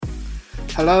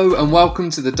Hello and welcome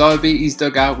to the Diabetes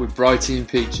Dugout with Brighty and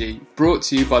Peachy, brought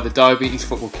to you by the diabetes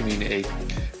football community.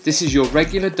 This is your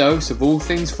regular dose of all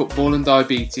things football and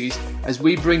diabetes as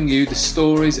we bring you the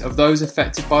stories of those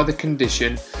affected by the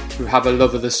condition who have a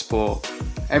love of the sport.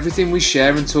 Everything we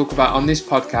share and talk about on this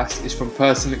podcast is from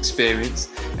personal experience,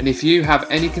 and if you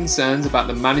have any concerns about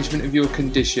the management of your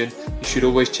condition, you should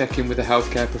always check in with a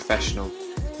healthcare professional.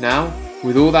 Now,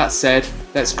 with all that said,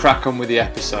 let's crack on with the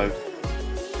episode.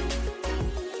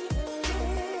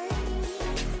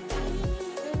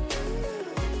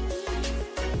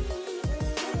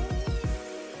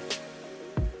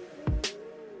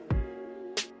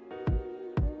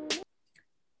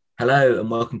 Hello and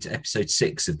welcome to episode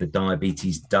 6 of the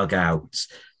Diabetes Dugout.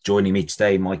 Joining me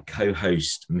today, my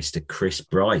co-host, Mr. Chris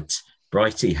Bright.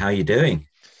 Brighty, how are you doing?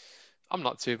 I'm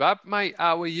not too bad, mate.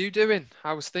 How are you doing?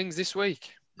 How was things this week?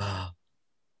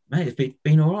 Mate, it's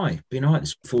been all right. Looking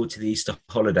forward to the Easter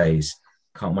holidays.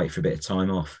 Can't wait for a bit of time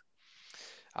off.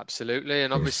 Absolutely,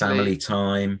 and obviously family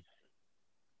time.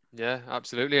 Yeah,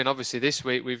 absolutely, and obviously this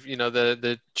week we've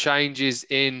the changes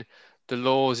in the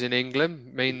laws in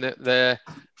England mean that their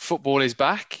football is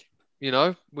back.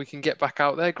 We can get back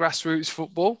out there, grassroots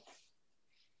football.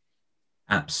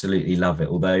 Absolutely love it.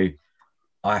 Although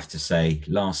I have to say,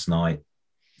 last night,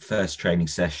 first training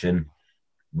session,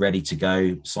 ready to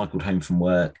go, cycled home from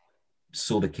work,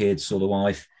 saw the kids, saw the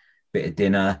wife, bit of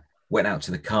dinner, went out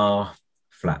to the car,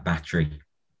 flat battery.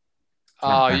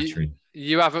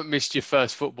 You haven't missed your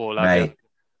first football, have you? Mate,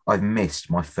 I've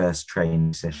missed my first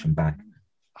training session back.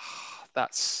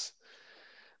 That's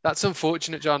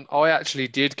unfortunate, John. I actually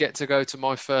did get to go to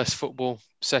my first football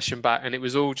session back, and it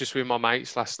was all just with my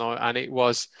mates last night. And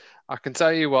I can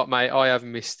tell you what, mate, I have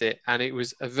missed it. And it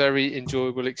was a very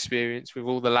enjoyable experience with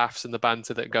all the laughs and the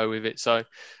banter that go with it. So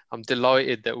I'm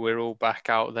delighted that we're all back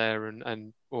out there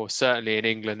or certainly in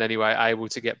England anyway, able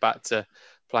to get back to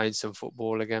playing some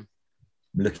football again.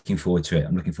 I'm looking forward to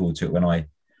it when I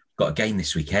got a game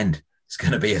this weekend. It's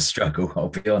going to be a struggle, I'll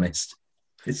be honest.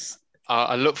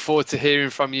 I look forward to hearing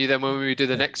from you then when we do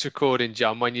the next recording,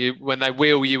 John, when they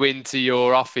wheel you into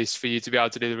your office for you to be able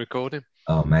to do the recording.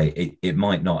 Oh, mate, it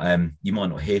might not. You might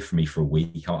not hear from me for a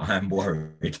week. I am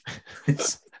worried.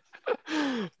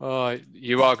 Oh,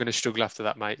 you are going to struggle after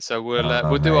that, mate. So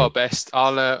we'll do our best.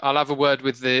 I'll have a word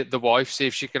with the wife, see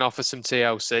if she can offer some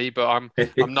TLC. But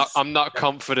I'm not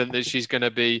confident that she's going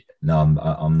to be. No,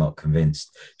 I'm not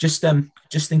convinced. Just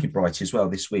thinking, Bright, as well.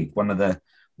 This week, one of the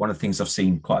things I've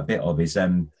seen quite a bit of is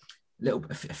a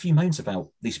few moans about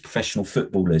these professional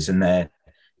footballers and their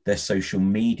social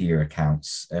media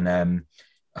accounts. And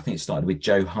I think it started with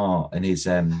Joe Hart and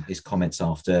his comments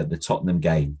after the Tottenham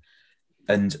game,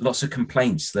 and lots of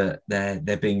complaints that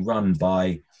they're being run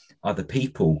by other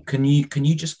people. Can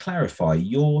you just clarify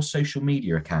your social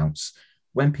media accounts?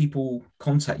 When people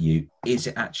contact you, is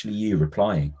it actually you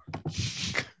replying?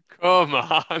 Come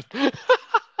on.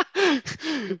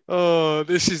 Oh,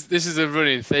 this is a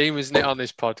running theme, isn't it, on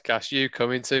this podcast? You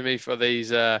coming to me for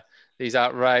these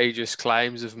outrageous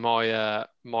claims of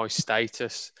my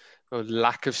status or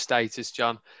lack of status,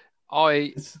 John.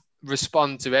 I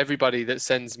respond to everybody that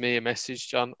sends me a message,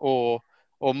 John, or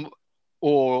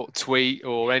tweet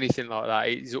or anything like that.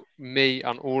 It's me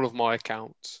on all of my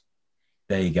accounts.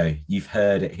 There you go. You've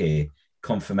heard it here.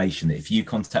 Confirmation that if you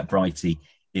contact Brighty,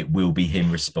 it will be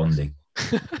him responding.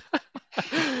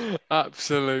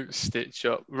 Absolute stitch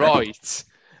up. Right.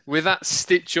 With that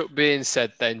stitch up being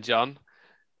said then, John,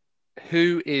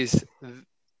 who is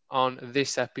on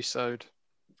this episode?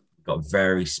 Got a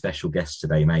very special guest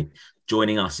today, mate.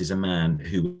 Joining us is a man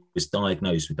who was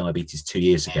diagnosed with diabetes 2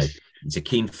 years ago. He's a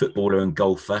keen footballer and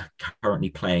golfer, currently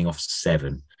playing off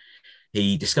 7.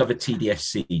 He discovered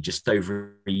TDFC just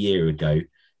over a year ago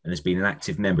and has been an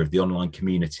active member of the online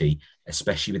community,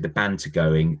 especially with the banter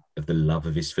going of the love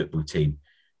of his football team.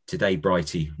 Today,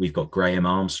 Brighty, we've got Graeme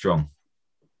Armstrong.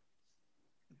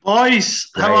 Boys,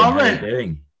 Graeme, how are we? How are you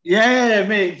doing? Yeah,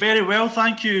 mate, very well.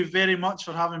 Thank you very much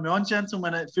for having me on,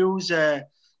 gentlemen. It feels, I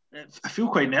feel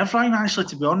quite nerve-wracking, actually,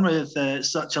 to be on with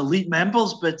such elite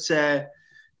members. But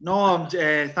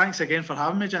thanks again for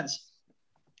having me, gents.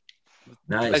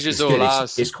 No, it's good.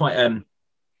 It's quite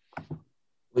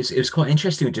it was quite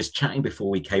interesting just chatting before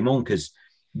we came on because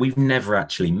we've never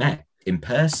actually met in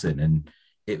person, and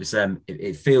it was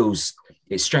it feels,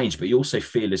 it's strange, but you also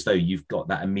feel as though you've got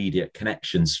that immediate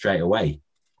connection straight away.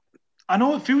 I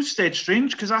know it feels dead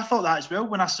strange because I thought that as well.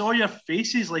 When I saw your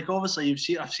faces, like obviously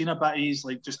I've seen a bit of these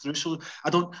like just through. So I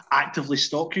don't actively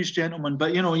stalk you, gentlemen,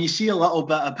 but you see a little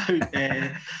bit about,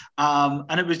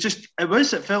 and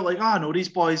it felt like, I know these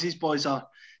boys are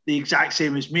the exact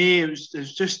same as me. It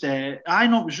was just, I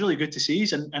know it was really good to see you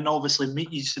and obviously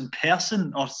meet you in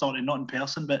person, or sorry, not in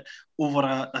person, but over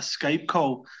a Skype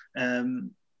call,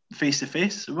 face to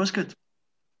face. It was good.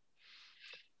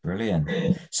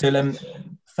 Brilliant. So,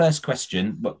 first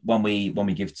question, one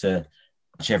we give to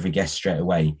every guest straight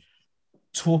away.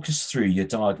 Talk us through your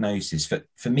diagnosis.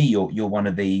 For me, you're one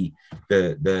of the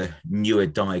newer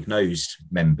diagnosed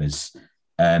members,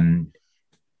 and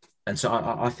so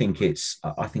I think it's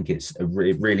a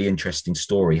really interesting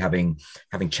story. Having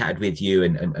chatted with you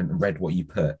and read what you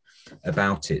put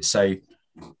about it. So,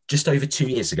 just over 2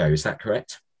 years ago, is that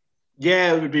correct?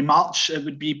 Yeah, it would be March. It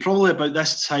would be probably about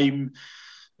this time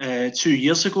 2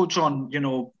 years ago, John. You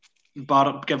know,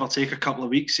 give or take a couple of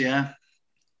weeks. Yeah.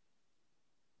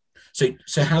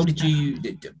 So how did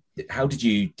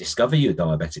you discover you're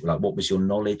diabetic? Like, what was your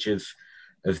knowledge of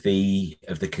the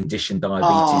condition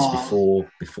diabetes before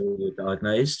you were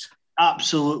diagnosed?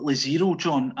 Absolutely zero,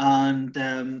 John,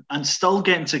 and still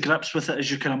getting to grips with it,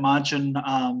 as you can imagine.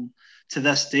 To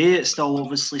this day, it's still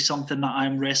obviously something that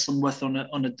I'm wrestling with on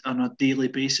a daily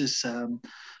basis.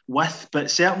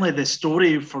 But certainly the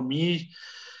story for me,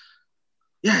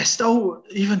 yeah, still,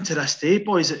 even to this day,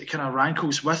 boys, it kind of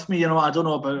rankles with me. You know, I don't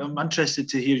know about, I'm interested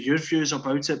to hear your views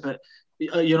about it, but,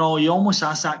 you know, you almost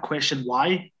ask that question,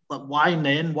 why? Like, why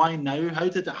then? Why now? How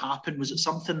did it happen? Was it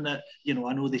something that, you know,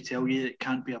 I know they tell you it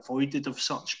can't be avoided of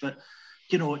such, but,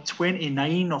 you know, at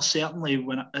 29, or certainly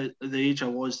when at the age I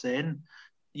was then,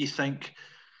 you think,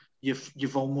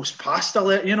 you've almost passed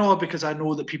a, you know, because I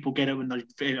know that people get it when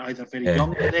they're either very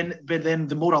young, but then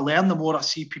the more I learn, the more I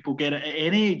see people get it at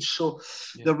any age. So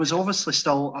there was obviously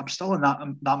I'm still in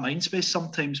that mind space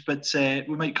sometimes, but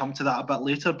we might come to that a bit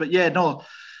later. But yeah, no,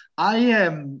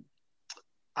 I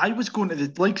was going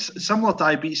to like similar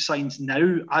diabetes signs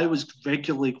now. I was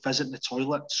regularly visiting the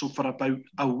toilet. So for about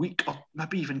a week, or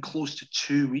maybe even close to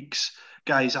 2 weeks,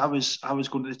 guys, I was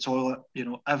going to the toilet, you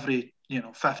know, every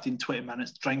 15, 20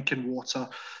 minutes, drinking water,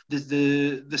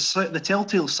 the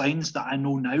telltale signs that I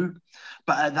know now.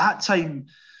 But at that time,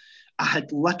 I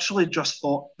had literally just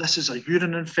thought, this is a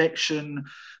urine infection.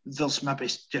 There's maybe,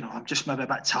 I'm just maybe a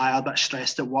bit tired, a bit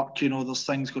stressed at work, there's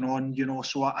things going on,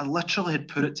 So I literally had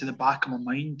put it to the back of my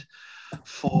mind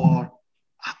for,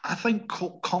 I think,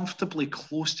 comfortably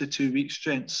close to 2 weeks,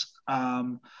 gents.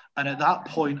 And at that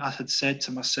point, I had said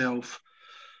to myself,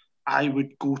 I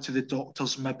would go to the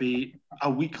doctors maybe a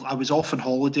week. I was off on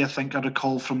holiday, I think I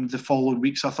recall, from the following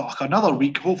weeks. I thought, okay, another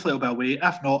week, hopefully it'll be away.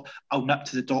 If not, I'll nip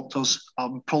to the doctors.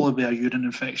 I'll probably be a urine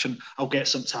infection. I'll get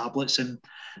some tablets and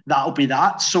that'll be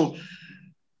that. So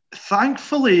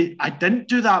thankfully, I didn't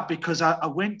do that because I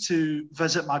went to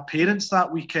visit my parents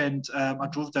that weekend. I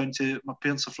drove down to, my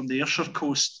parents are from the Ayrshire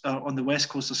coast, on the west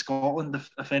coast of Scotland,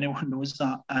 if anyone knows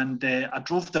that. And I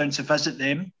drove down to visit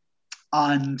them.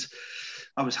 And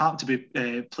I was happy to be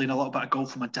playing a little bit of golf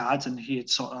with my dad, and he had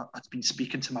had been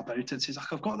speaking to me about it. And says,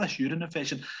 I've got this urine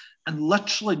infection. And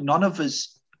literally none of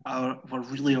us were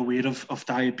really aware of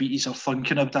diabetes or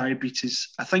thinking of diabetes.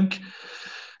 I think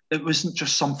it wasn't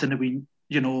just something that we,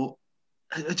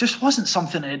 it just wasn't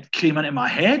something that came into my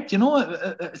head,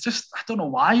 It just, I don't know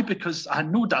why, because I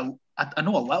know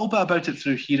a little bit about it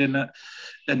through hearing it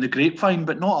in the grapevine,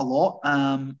 but not a lot.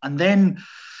 And then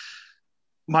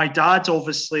my dad,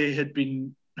 obviously,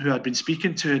 who I'd been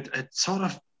speaking to, had sort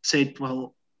of said,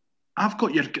 well, I've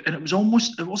got your, and it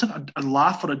wasn't a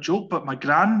laugh or a joke, but my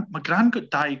gran got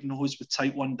diagnosed with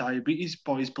type 1 diabetes,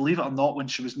 boys, believe it or not, when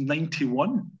she was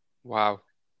 91. Wow.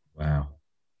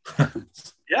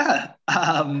 Yeah.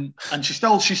 And she's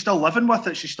still living with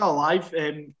it. She's still alive,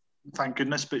 thank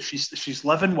goodness, but she's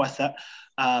living with it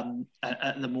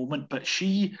at the moment. But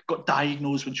she got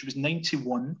diagnosed when she was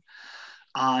 91.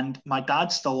 And my dad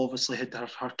still obviously had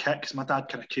her kit, because my dad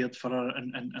kind of cared for her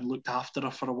and looked after her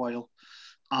for a while.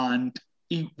 And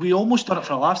we almost done it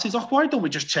for a laugh. He says, why don't we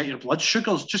just check your blood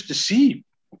sugars just to see?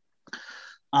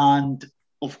 And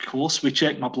of course, we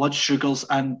checked my blood sugars,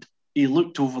 and he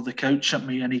looked over the couch at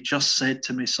me and he just said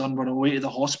to me, son, we're away to the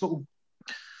hospital.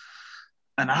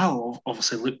 And I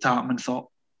obviously looked at him and thought,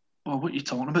 well, what are you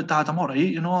talking about, Dad? I'm all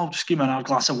right. I'll just give me another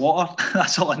glass of water.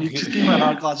 That's all I need. Just give me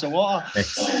another glass of water.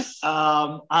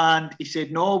 And he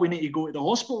said, no, we need to go to the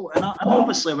hospital. And I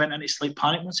obviously went into slight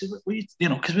panic and said,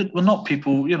 because we're not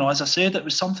people, as I said, it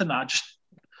was something that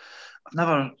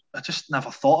I just never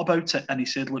thought about it. And he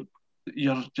said, look,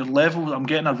 your level, I'm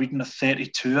getting a reading of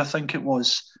 32, I think it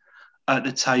was at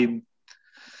the time.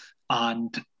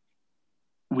 And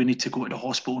we need to go to the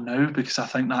hospital now, because I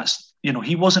think that's,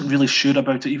 he wasn't really sure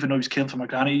about it, even though he was caring for my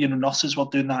granny. Nurses were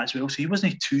doing that as well. So he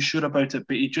wasn't too sure about it,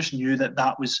 but he just knew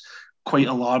that was quite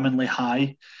alarmingly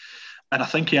high. And I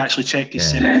think he actually checked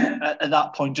himself at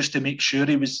that point just to make sure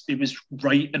he was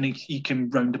right, and he came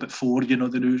round about 4, the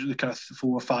news, the kind of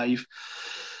 4 or 5,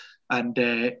 and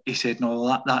he said,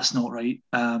 no, that's not right.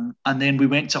 And then we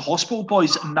went to hospital,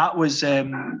 boys, and that was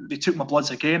they took my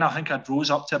bloods again. I think I'd rose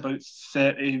up to about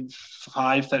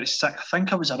 35, 36. I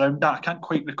think I was around that. I can't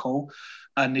quite recall.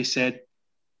 And they said,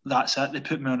 that's it. They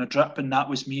put me on a drip, and that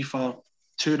was me for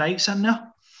 2 nights in there.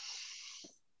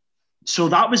 So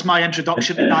that was my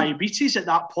introduction to diabetes at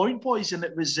that point, boys, and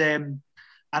it was, and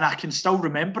I can still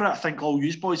remember it. I think all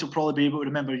you boys will probably be able to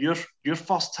remember your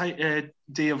first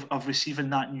day of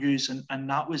receiving that news, and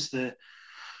that was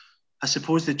I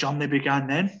suppose the journey began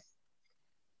then.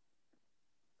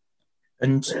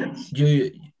 And talk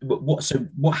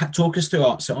us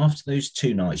through. So after those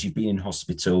 2 nights, you've been in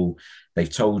hospital. They've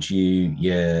told you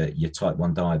you're type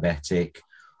 1 diabetic.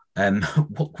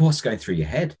 What's going through your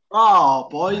head? Oh,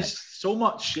 boys, so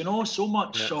much, so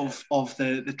much of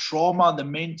the trauma, the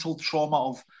mental trauma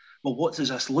of, well, what does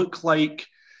this look like?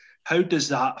 How does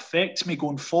that affect me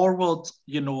going forward?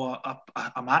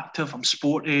 I'm active, I'm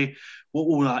sporty. What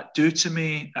will that do to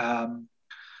me?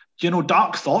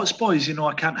 Dark thoughts, boys.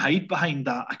 I can't hide behind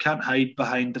that. I can't hide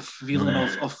behind the feeling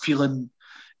of feeling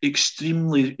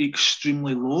extremely,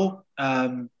 extremely low.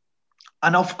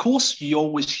 And of course, you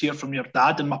always hear from your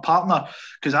dad and my partner,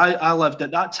 because I lived at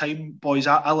that time, boys,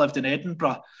 I lived in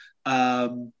Edinburgh.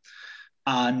 And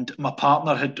my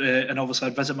partner had, and obviously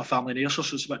I'd visit my family in Ayrshire,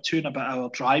 so it's about 2 and a bit hour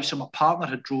drive. So my partner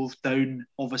had drove down,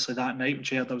 obviously, that night when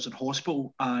she heard I was in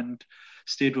hospital, and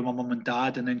stayed with my mum and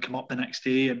dad, and then come up the next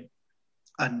day.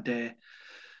 And it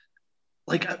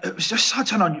was just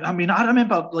such an I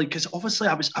remember, because obviously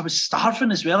I was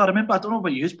starving as well. I remember, I don't know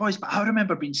about you boys, but I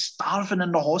remember being starving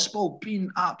in the hospital,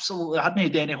 I hadn't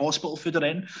had any hospital food or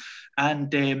anything.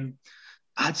 And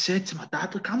I'd said to my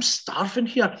dad, look, I'm starving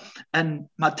here. And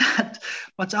my dad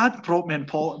brought me, and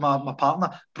Paul, my partner,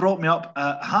 brought me up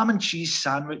a ham and cheese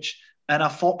sandwich and a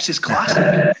Fox's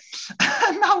Classic.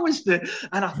 And that was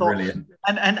and I thought, brilliant.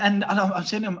 And I'm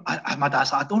saying to him, my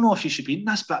dad's like, I don't know if you should be eating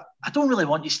this, but I don't really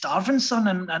want you starving, son.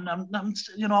 And I'm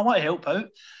I want to help out.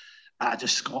 I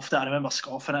just scoffed it. I remember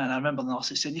scoffing it, and I remember the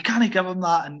nurses saying, you can't give him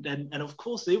that. And of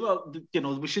course they were,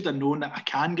 we should have known that I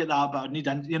can get that, but I need,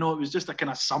 it was just a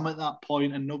kind of sum at that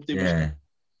point, and nobody was.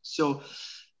 So,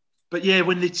 but yeah,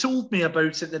 when they told me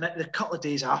about it the couple of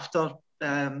days after,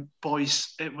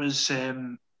 boys, it was,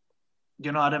 I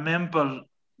remember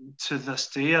to this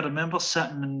day, I remember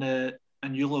sitting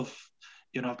and you'll have,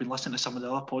 I've been listening to some of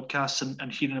the other podcasts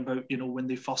and hearing about, when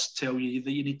they first tell you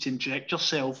that you need to inject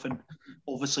yourself, and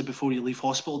obviously before you leave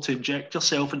hospital to inject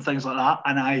yourself and things like that.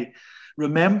 And I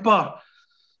remember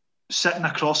sitting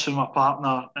across from my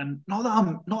partner, and not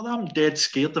that I'm dead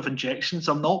scared of injections.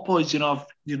 I'm not, boys.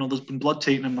 There's been blood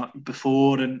taken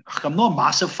before, and I'm not a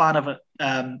massive fan of it.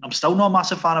 I'm still not a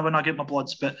massive fan of when I get my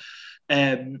bloods, but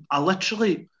I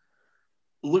literally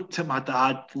looked at my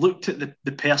dad, looked at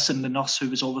the person, the nurse who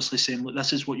was obviously saying, look,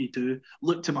 this is what you do,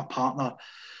 looked at my partner,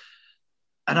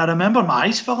 and I remember my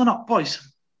eyes filling up, boys.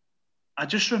 I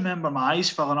just remember my eyes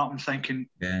filling up and thinking,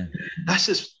 this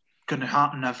is going to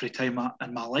happen every time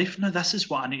in my life now. This is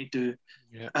what I need to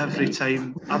do every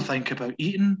time I think about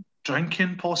eating,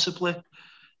 drinking, possibly.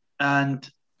 And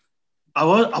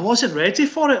I wasn't ready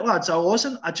for it, lads. I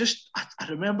wasn't. I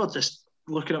remember just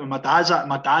looking at my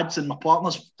dad's and my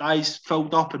partner's eyes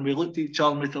filled up, and we looked at each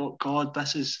other and we thought, God,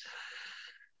 this is.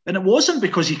 And it wasn't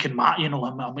because you can, I'm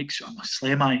a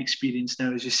Slayman experience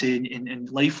now, as you say, and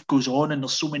life goes on, and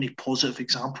there's so many positive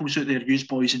examples out there, you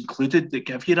boys included, that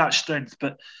give you that strength.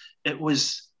 But it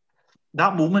was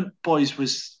that moment, boys,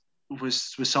 was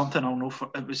something I'll know.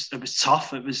 It was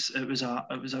tough. It was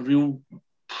a real.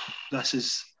 This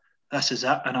is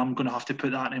it, and I'm going to have to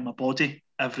put that in my body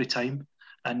every time.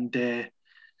 And so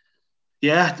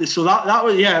that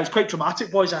was it was quite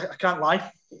traumatic, boys. I can't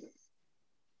lie.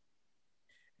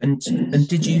 And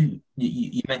did you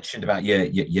mentioned about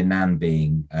your nan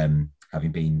being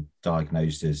having been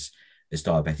diagnosed as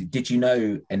diabetic? Did you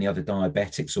know any other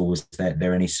diabetics, or was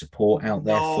there any support out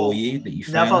there for you that you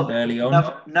found early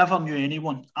on? Never knew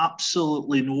anyone.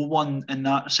 Absolutely no one in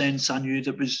that sense I knew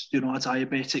that was a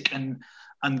diabetic.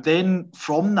 And then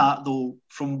from that, though,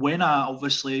 from when I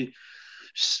obviously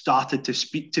started to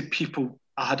speak to people,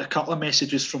 I had a couple of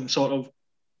messages from sort of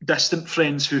distant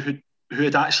friends who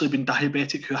had actually been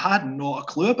diabetic, who had not a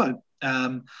clue about,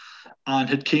 and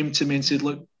had came to me and said,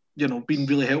 look, been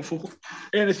really helpful.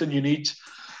 Anything you need,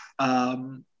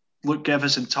 look, give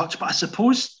us in touch. But I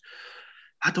suppose,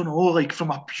 I don't know, like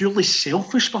from a purely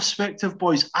selfish perspective,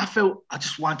 boys, I felt I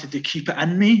just wanted to keep it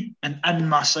in me and in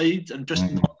my side, and just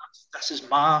this is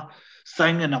my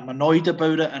thing, and I'm annoyed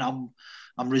about it, and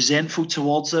I'm resentful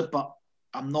towards it, but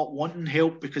I'm not wanting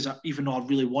help because even though I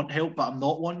really want help, but I'm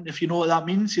not wanting, if you know what that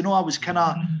means. I was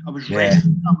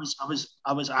resting,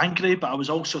 I was angry, but I was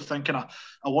also thinking I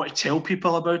want to tell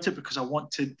people about it because I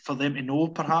want for them to know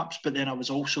perhaps, but then I was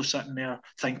also sitting there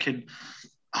thinking,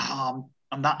 I'm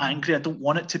that angry, I don't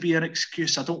want it to be an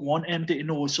excuse, I don't want anybody to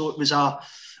know. So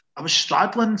I was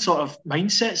straddling sort of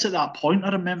mindsets at that point.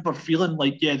 I remember feeling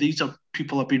like, yeah, these are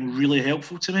people have been really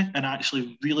helpful to me and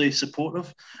actually really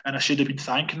supportive. And I should have been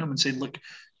thanking them and saying, look,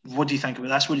 what do you think about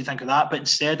this? What do you think of that? But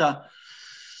instead, I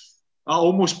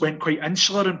almost went quite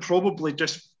insular and probably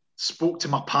just spoke to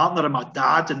my partner and my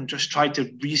dad and just tried to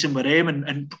reason with them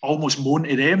and almost moan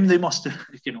to them. They must have,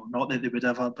 not that they would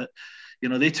ever, but,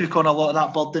 they took on a lot of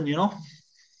that burden,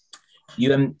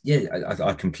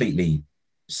 I completely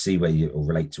see where you or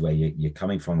relate to where you're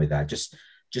coming from with that. Just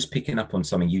picking up on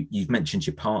something you've mentioned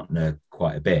your partner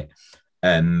quite a bit.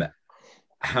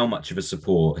 How much of a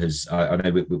support has I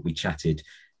know we chatted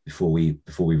before we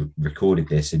recorded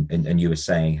this, and you were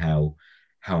saying how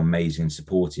amazing and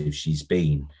supportive she's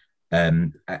been.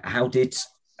 How did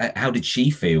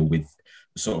she feel with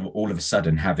sort of all of a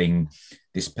sudden having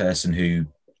this person who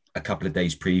a couple of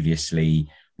days previously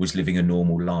was living a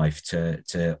normal life to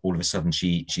all of a sudden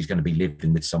she's going to be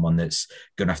living with someone that's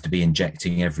going to have to be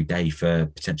injecting every day for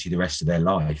potentially the rest of their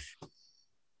life?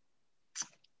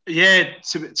 Yeah,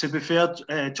 to be fair,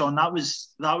 John, that was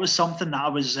something that I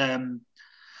was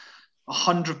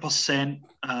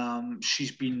 100%.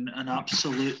 She's been an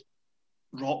absolute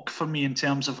rock for me in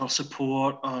terms of her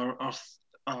support, or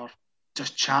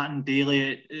just chatting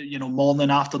daily, morning,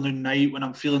 afternoon, night when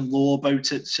I'm feeling low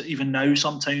about it. So even now,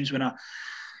 sometimes when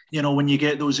when you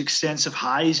get those extensive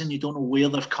highs and you don't know where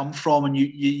they've come from, and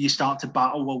you start to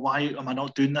battle, well, why am I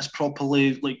not doing this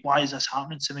properly? Like, why is this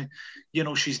happening to me?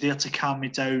 She's there to calm me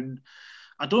down.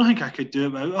 I don't think I could do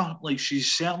it without her. Like,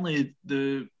 she's certainly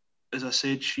as I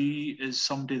said, she is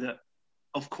somebody that,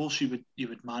 of course, you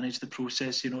would manage the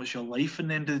process. It's your life.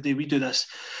 And at the end of the day, we do this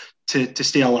to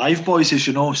stay alive, boys, as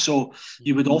you know. So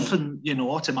you would often,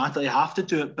 automatically have to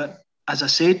do it. But as I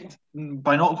said,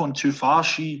 by not going too far,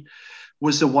 she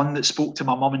was the one that spoke to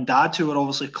my mum and dad, who were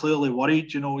obviously clearly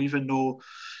worried, even though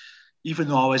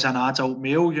I was an adult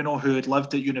male, who had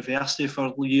lived at university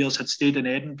for years, had stayed in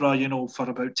Edinburgh, for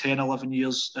about 10, 11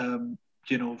 years,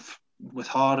 with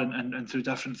her and through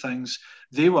different things.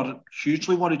 They were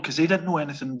hugely worried because they didn't know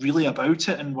anything really about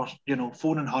it and were,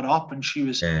 phoning her up, and she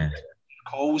was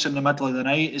calls in the middle of the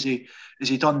night. Has he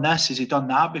done this? Has he done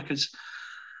that? Because,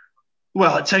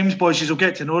 well, at times, boys, you'll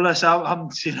get to know this. I'm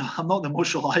not the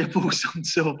most reliable son,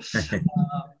 so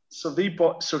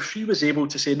so she was able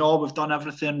to say, no, we've done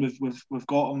everything. We've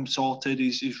got him sorted.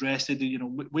 He's rested.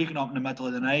 Waking up in the middle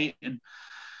of the night and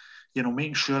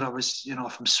making sure I was,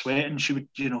 if I'm sweating, she would,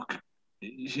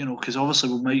 because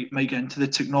obviously we might get into the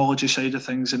technology side of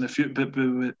things in the future, but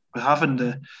we're having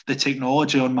the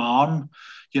technology on my arm,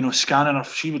 scanning her.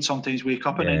 She would sometimes wake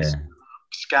up and then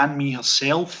scan me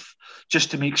herself,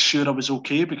 just to make sure I was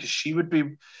okay, because she would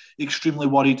be extremely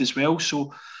worried as well.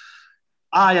 So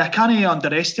I can't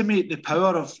underestimate the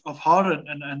power of her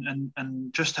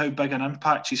and just how big an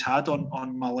impact she's had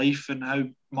on my life and how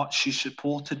much she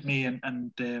supported me.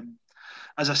 And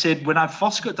as I said, when I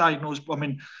first got diagnosed, I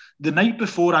mean, the night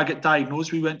before I got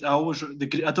diagnosed, we went, I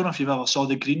don't know if you've ever saw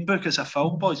The Green Book. It's a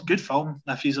film, boys, good film.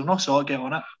 If you've not saw it, get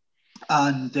on it.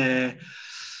 And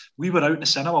we were out in the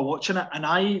cinema watching it, and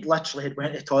I literally had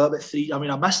went to the toilet at 3. I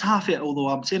mean, I missed half it, although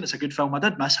I'm saying it's a good film. I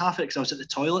did miss half it because I was at the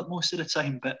toilet most of the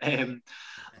time. But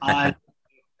I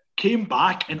came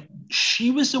back, and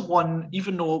she was the one,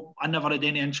 even though I never had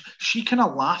any she kind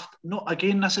of laughed. No,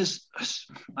 again, this is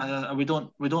we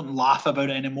don't laugh about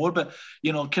it anymore, but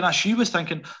she was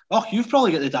thinking, oh, you've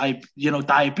probably got the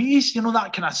diabetes,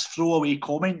 that kind of throwaway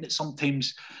comment that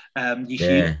sometimes you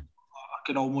hear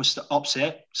can almost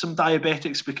upset some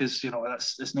diabetics, because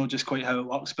it's not just quite how it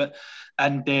works. But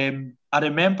I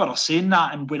remember her saying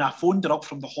that, and when I phoned her up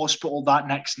from the hospital that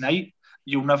next night,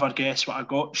 you'll never guess what I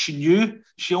got. She knew.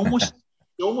 She almost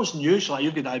knew. She's like,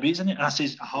 you've got diabetes, in it? And I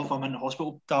says, I have. I'm in the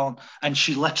hospital, darling. And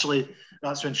she literally,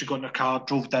 that's when she got in her car,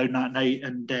 drove down that night.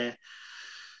 And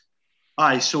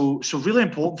so really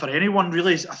important for anyone,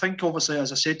 really. I think, obviously,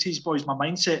 as I said to these boys, my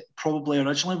mindset probably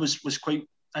originally was quite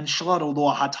insular, although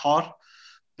I had her.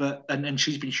 But and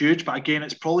she's been huge. But again,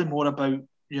 it's probably more about,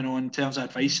 in terms of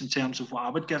advice, in terms of what I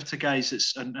would give to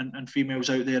guys and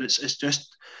females out there.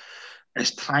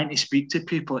 It's trying to speak to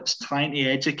people. It's trying to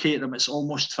educate them. It's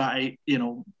almost trying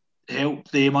to, help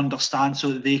them understand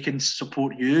so that they can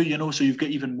support you, so you've got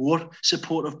even more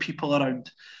supportive people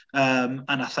around. And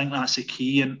I think that's the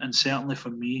key. And certainly for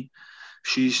me,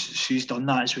 she's done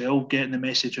that as well, getting the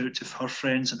message out to her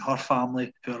friends and her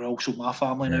family, who are also my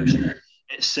family now.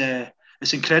 So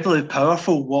it's incredibly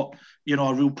powerful what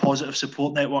a real positive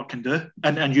support network can do,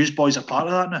 and you boys are part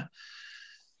of that now.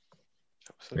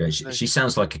 Yeah, she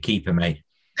sounds like a keeper, mate.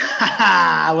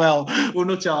 Well, we'll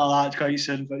not tell her that quite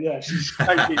soon, but yeah, she's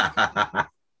quite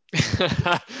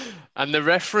And the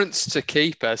reference to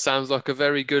keeper sounds like a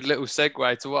very good little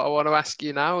segue to what I want to ask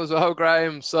you now as well,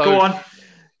 Graeme. So, go on.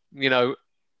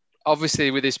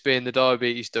 Obviously with this being the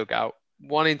Diabetes Dugout,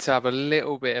 wanting to have a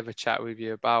little bit of a chat with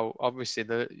you about obviously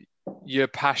your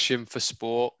passion for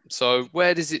sport. So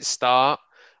where does it start?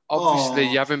 Obviously,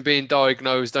 you haven't been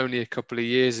diagnosed only a couple of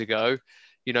years ago.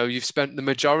 You've spent the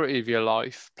majority of your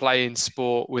life playing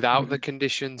sport without the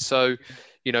condition. So,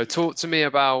 talk to me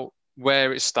about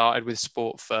where it started with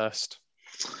sport first.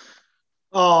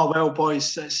 Oh well,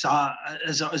 boys, it's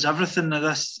as everything that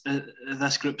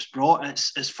this group's brought.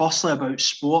 It's firstly about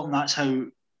sport, and that's how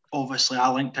obviously I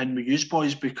linked in with you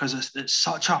boys, because it's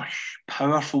such a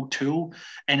powerful tool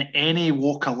in any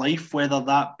walk of life, whether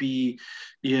that be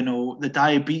the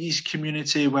diabetes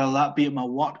community, whether that be at my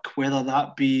work, whether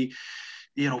that be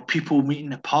people meeting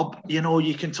the pub.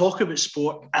 You can talk about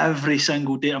sport every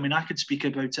single day. I mean, I could speak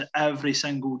about it every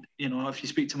single, if you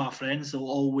speak to my friends, they'll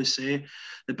always say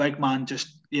the big man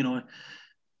just, he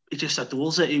just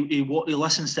adores it. He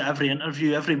listens to every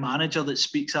interview, every manager that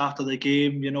speaks after the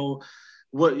game,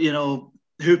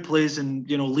 who plays in,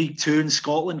 League Two in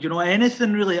Scotland,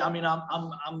 anything really. I mean,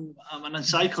 I'm an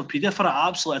encyclopedia for it. I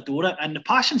absolutely adore it. And the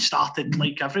passion started,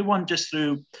 like everyone, just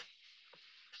through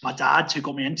my dad, who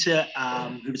got me into it,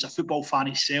 who was a football fan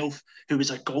himself, who was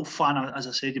a golf fan, as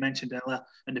I said, you mentioned earlier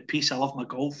in the piece. I love my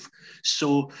golf.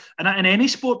 So, and in any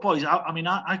sport, boys,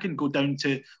 I can go down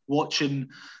to watching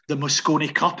the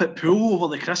Moscone Cup at pool over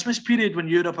the Christmas period when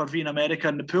Europe are being America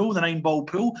in the pool, the 9-ball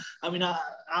pool. I mean,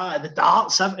 the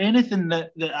darts, anything that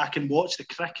I can watch, the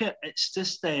cricket, it's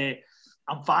just,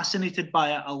 I'm fascinated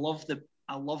by it. I love it.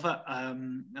 I love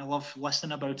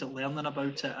listening about it, learning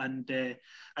about it,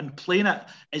 and playing it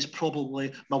is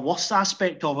probably my worst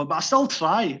aspect of it, but I still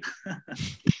try.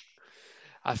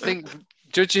 I think,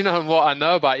 judging on what I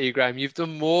know about you, Graeme, you've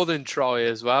done more than try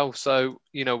as well. So,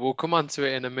 we'll come on to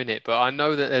it in a minute, but I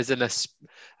know that there's a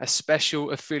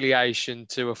special affiliation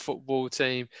to a football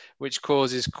team, which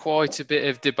causes quite a bit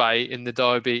of debate in the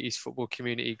diabetes football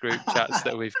community group chats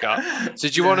that we've got. So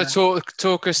do you want to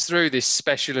talk us through this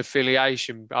special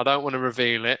affiliation? I don't want to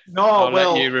reveal it. I'll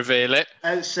let you reveal it.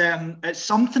 It's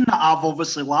something that I've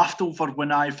obviously laughed over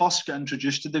when I first got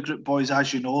introduced to the group, boys.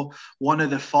 As you know, one of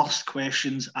the first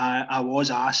questions I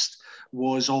was asked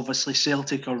was obviously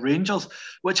Celtic or Rangers,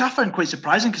 which I found quite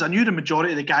surprising, because I knew the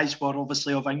majority of the guys were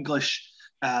obviously of English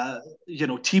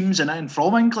teams and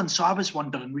from England. So I was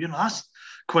wondering, that's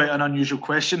quite an unusual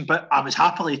question, but I was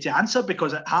happily to answer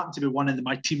because it happened to be one of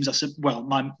my teams.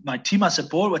 My team I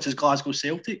support, which is Glasgow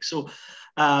Celtic. So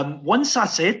once I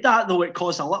said that, though, it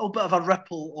caused a little bit of a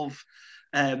ripple of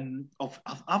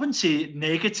I wouldn't say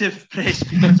negative press,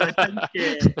 because I think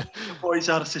the boys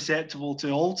are susceptible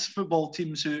to all football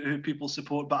teams who people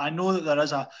support. But I know that there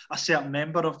is a certain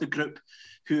member of the group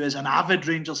who is an avid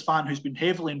Rangers fan, who's been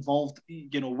heavily involved,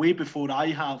 way before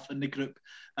I have in the group,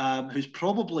 who's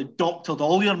probably doctored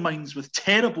all your minds with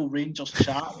terrible Rangers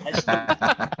chat.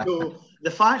 So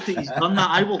the fact that he's done that,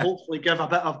 I will hopefully give a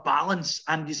bit of balance,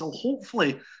 and he'll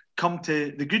hopefully come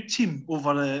to the good team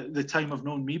over the time of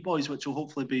knowing me, boys, which will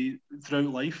hopefully be throughout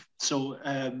life. So,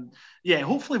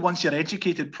 hopefully once you're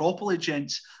educated properly,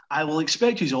 gents, I will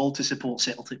expect you all to support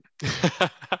Celtic.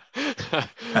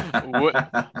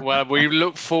 Well, we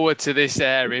look forward to this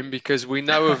airing, because we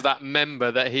know of that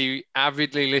member that he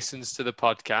avidly listens to the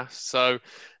podcast. So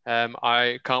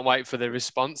I can't wait for the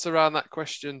response around that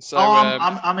question. So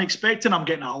I'm expecting I'm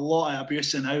getting a lot of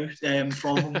abuse now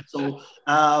from him. So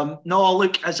no,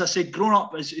 look, as I said, growing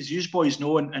up, as you boys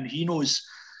know, and he knows,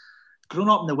 growing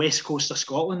up in the west coast of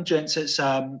Scotland, gents, it's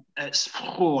I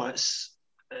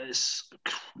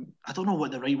don't know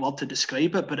what the right word to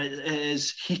describe it, but it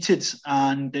is heated,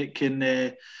 and it can,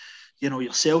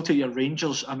 your Celtic, your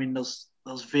Rangers. I mean, there's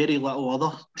very little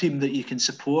other team that you can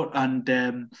support,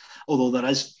 and although there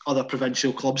is other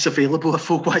provincial clubs available if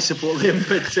folk want to support them,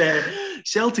 but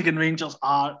Celtic and Rangers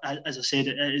are, as I said,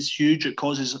 it is huge. It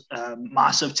causes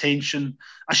massive tension.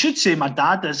 I should say my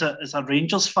dad is a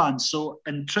Rangers fan, so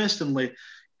interestingly,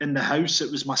 in the house,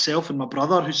 it was myself and my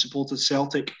brother who supported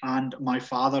Celtic, and my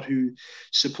father who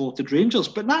supported Rangers.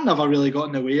 But that never really got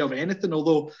in the way of anything,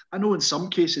 although I know in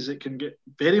some cases it can get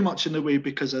very much in the way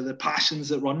because of the passions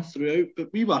that run throughout. But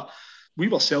we we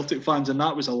were Celtic fans, and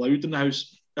that was allowed in the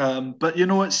house. But you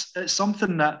know, it's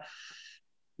something that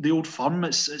the Old Firm.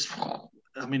 It's.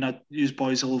 I mean, you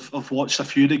boys have watched a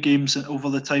few of the games over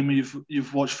the time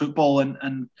you've watched football,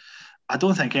 and I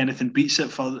don't think anything beats it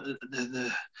for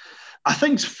the I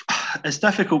think it's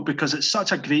difficult because it's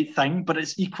such a great thing, but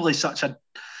it's equally such a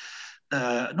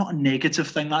not a negative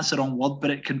thing. That's the wrong word,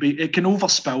 but it can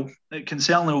overspill. It can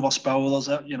certainly overspill.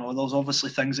 There's obviously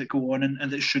things that go on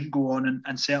and that shouldn't go on,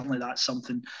 and certainly that's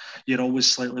something you're always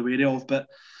slightly wary of. But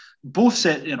both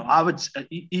set, I would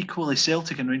equally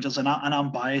Celtic and Rangers, and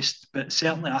I'm biased, but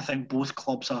certainly I think both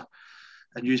clubs are.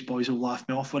 And you boys will laugh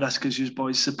me off with this because you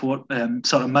boys support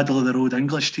sort of middle of the road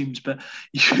English teams, but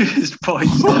you boys.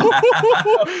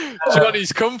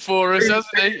 Johnny's come for us,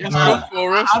 hasn't he? He's come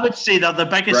for us. I would say they're the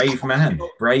biggest.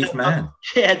 Brave man.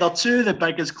 Yeah, they're two of the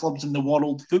biggest clubs in the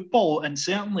world football, and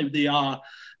certainly they are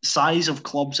size of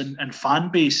clubs and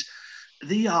fan base.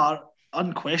 They are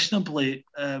unquestionably,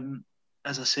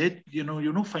 as I said,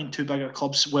 you'll not find two bigger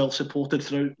clubs well supported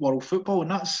throughout world football,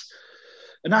 and that's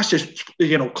just,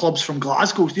 clubs from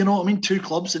Glasgow. You know what I mean? Two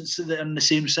clubs in the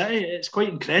same city. It's quite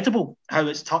incredible how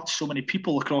it's touched so many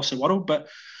people across the world. But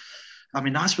I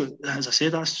mean, that's what, as I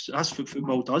said, that's what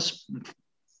football does.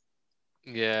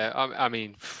 Yeah, I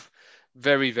mean,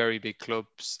 very, very big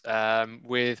clubs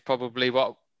with probably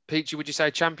what, Peachy, would you say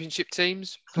championship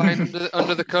teams playing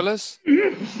under the colours?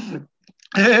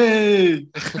 Hey!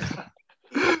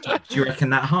 Do you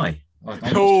reckon that high?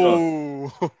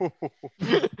 Oh,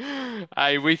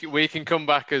 hey, we can come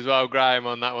back as well, Graeme,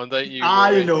 on that one, don't you?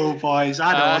 I know, boys.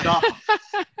 I know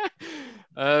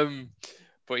that.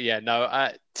 But yeah, no.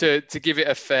 To give it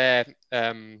a fair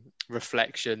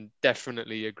reflection,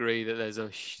 definitely agree that there's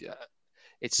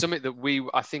it's something that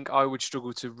I think I would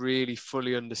struggle to really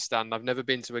fully understand. I've never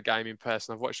been to a game in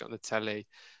person. I've watched it on the telly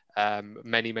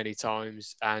many, many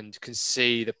times, and can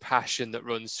see the passion that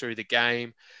runs through the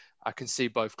game. I can see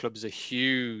both clubs are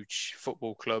huge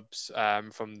football clubs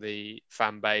from the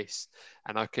fan base,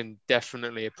 and I can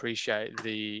definitely appreciate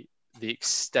the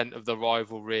extent of the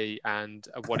rivalry and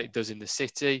what it does in the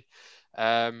city.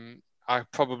 I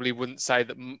probably wouldn't say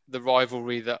that the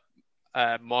rivalry that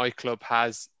my club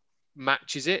has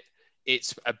matches it.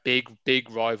 It's a big, big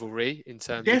rivalry in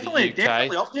terms of the UK.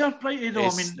 Definitely up there, Brighty,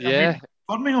 though. Yeah.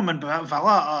 I mean, Birmingham and Villa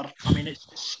are.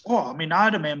 I mean, I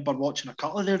remember watching a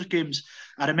couple of their games.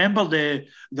 I remember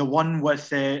the one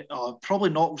with probably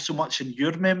not so much in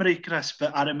your memory, Chris,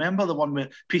 but I remember the one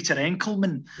with Peter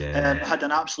Enkelman had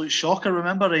an absolute shocker.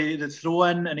 Remember the throw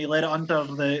in and he let it under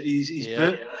his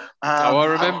boot. I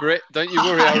remember it. Don't you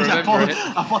worry, I remember it.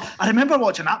 I remember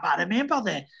watching that, but I remember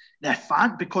the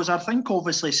fan, because I think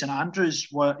obviously St Andrews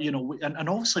were, and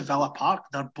obviously Villa Park,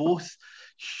 they're both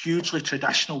hugely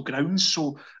traditional grounds.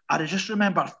 So I just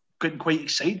remember getting quite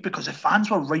excited because the fans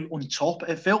were right on top.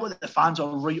 It felt like the fans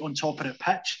were right on top of the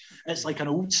pitch. It's like an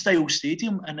old style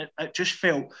stadium, and it just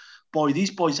felt, boy,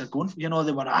 these boys are going, they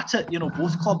were at it,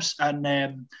 both clubs. And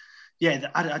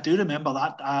I do remember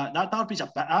that. That derby's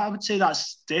a bit, I would say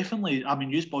that's definitely, I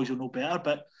mean, you boys will know better,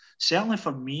 but certainly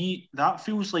for me, that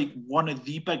feels like one of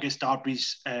the biggest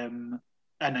derbies in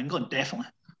England, definitely.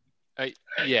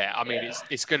 Yeah, I mean,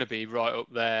 it's going to be right up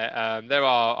there. There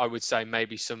are, I would say,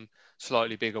 maybe some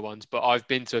slightly bigger ones, but I've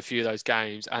been to a few of those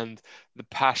games, and the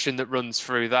passion that runs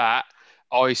through that,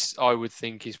 I would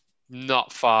think is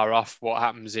not far off what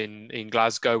happens in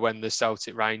Glasgow when the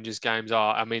Celtic Rangers games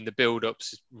are. I mean, the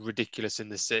build-up's ridiculous in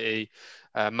the city.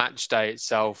 Match day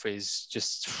itself is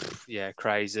just,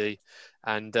 crazy.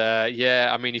 And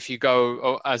I mean, if you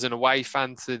go as an away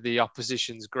fan to the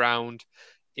opposition's ground,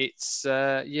 it's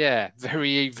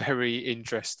very, very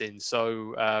interesting.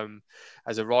 So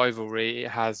as a rivalry,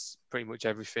 it has pretty much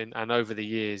everything, and over the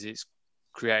years it's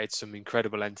created some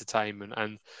incredible entertainment.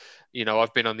 And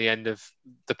I've been on the end of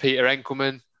the Peter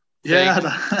Enkelman thing,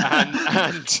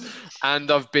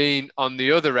 and I've been on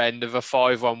the other end of a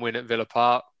 5-1 win at Villa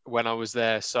Park when I was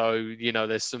there. So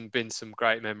there's been some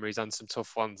great memories and some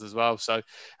tough ones as well. So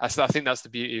I think that's the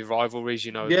beauty of rivalries.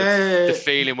 The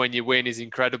feeling when you win is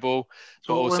incredible,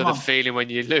 but also the feeling when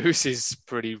you lose is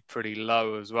pretty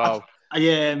low as well.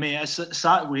 Yeah, mate, it's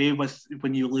that way with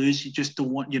when you lose. You just don't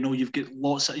want, you've got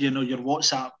lots of, your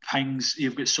WhatsApp pings.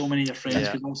 You've got so many of your friends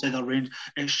from outside their range.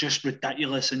 It's just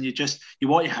ridiculous, and you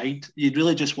want to hide. You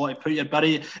really just want to put your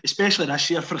bury, especially this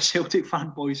year for a Celtic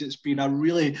fan, boys. It's been a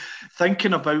really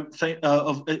thinking about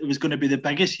of it was going to be the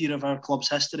biggest year of our club's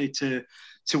history to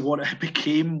what it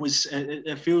became.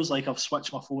 It feels like I've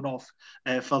switched my phone off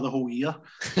for the whole year.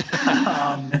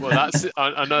 Well, that's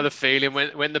another feeling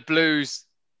when the Blues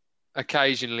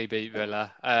occasionally beat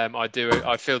Villa.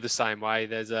 I feel the same way.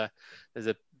 There's a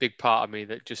big part of me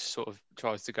that just sort of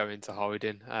tries to go into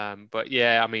hiding. But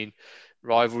yeah, I mean,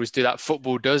 rivalries do that.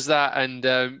 Football does that.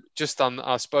 And just on,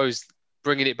 I suppose,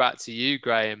 bringing it back to you,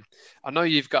 Graeme, I know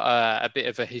you've got a bit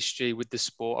of a history with the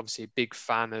sport, obviously a big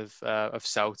fan of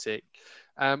Celtic.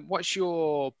 What's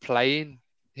your playing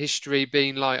history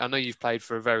been like? I know you've played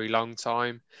for a very long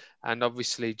time, and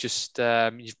obviously just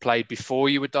you've played before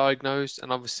you were diagnosed,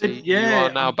 and obviously you are Yeah,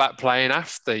 now back playing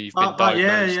after you've been but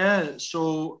yeah, diagnosed. yeah.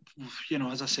 So,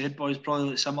 as I said, boys, probably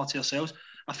like similar to yourselves.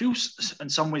 I feel in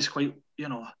some ways quite,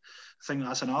 I think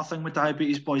that's another thing with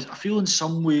diabetes, boys. I feel in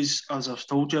some ways, as I've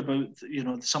told you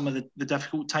about, some of the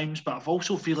difficult times, but I've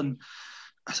also feeling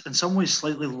in some ways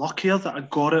slightly luckier that I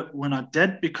got it when I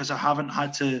did, because I haven't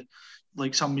had to,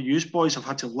 like some of you boys, have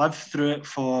had to live through it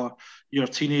for your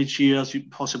teenage years,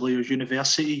 possibly your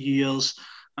university years.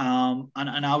 And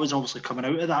I was obviously coming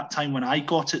out of that time when I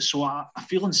got it. So I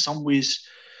feel in some ways,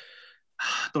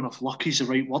 I don't know if lucky is the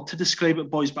right word to describe it,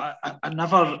 boys, but I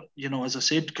never, as I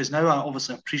said, because now I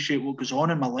obviously appreciate what goes on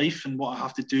in my life and what I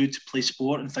have to do to play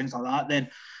sport and things like that, then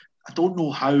I don't know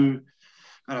how, and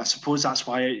I suppose that's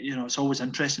why, it's always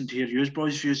interesting to hear your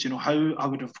boys' views, how I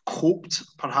would have coped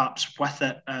perhaps with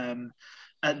it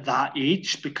at that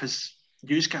age, because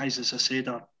you guys, as I said,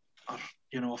 are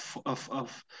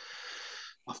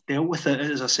I've dealt with it,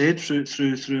 as I said,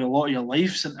 through a lot of your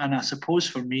lives, and I suppose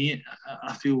for me,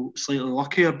 I feel slightly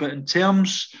luckier. But in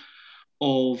terms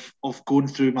of going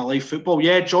through my life football,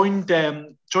 yeah, joined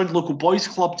local boys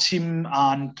club team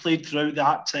and played throughout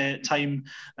that time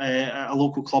at a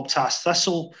local club, Tas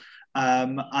Thistle,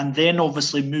 and then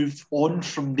obviously moved on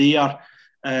from there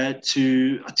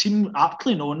to a team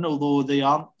aptly known, although they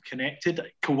aren't connected,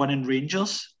 Kilwinning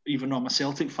Rangers. Even though I'm a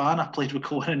Celtic fan, I played with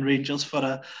Kilwinning Rangers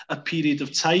for a period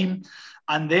of time.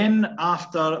 And then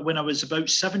after, when I was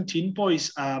about 17,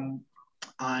 boys,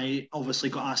 I obviously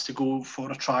got asked to go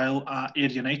for a trial at Ayr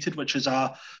United, which is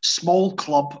a small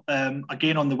club,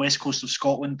 again on the west coast of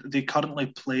Scotland. They currently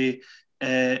play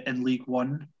in League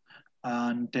One,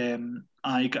 and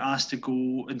I got asked to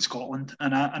go in Scotland,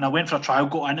 and I went for a trial,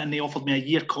 got in, and they offered me a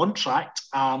year contract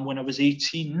when I was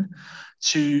 18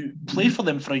 to play for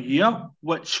them for a year,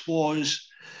 which was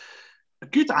a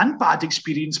good and bad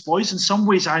experience, boys. In some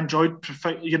ways, I enjoyed.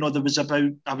 There was about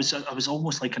I was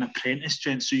almost like an apprentice,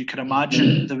 gent. So you can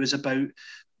imagine there was about,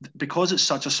 because it's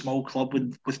such a small club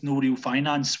with no real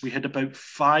finance, we had about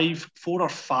 4 or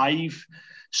 5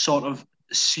 sort of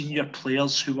senior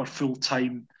players who were full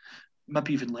time,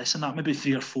 maybe even less than that, maybe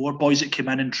 3 or 4 boys that came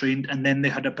in and trained, and then they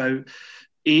had about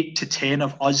 8 to 10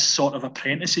 of us sort of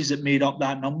apprentices that made up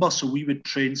that number. So we would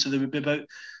train. So there would be about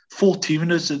 14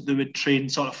 of us that they would train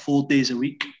sort of 4 days a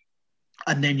week,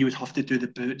 and then you would have to do the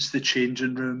boots, the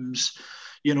changing rooms,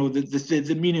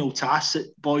 the menial tasks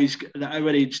that boys that our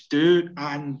age do.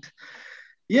 And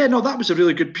yeah, no, that was a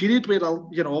really good period where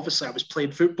obviously I was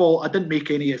playing football. I didn't make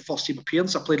any first team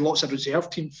appearances. I played lots of reserve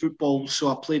team football, so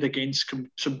I played against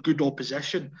some good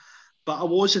opposition, but I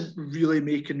wasn't really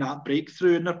making that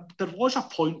breakthrough. And there was a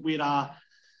point where I'm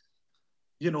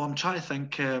trying to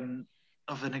think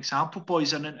of an example,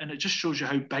 boys, and it just shows you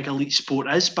how big elite sport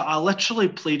is. But I literally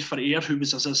played for Ayr, who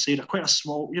was, as I said, quite a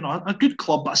small, a good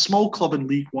club, but a small club in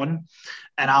League One.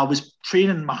 And I was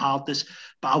training my hardest,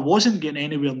 but I wasn't getting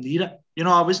anywhere near it.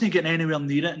 I wasn't getting anywhere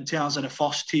near it in terms of the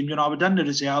first team. I was in the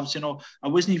reserves. I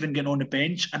wasn't even getting on the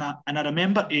bench. And I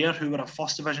remember Ayr, who were a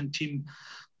first division team,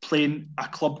 playing a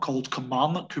club called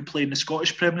Kilmarnock, who play in the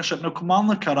Scottish Premiership. Now,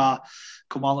 Kilmarnock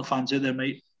fans out there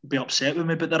might be upset with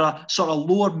me, but they're a sort of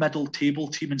lower middle table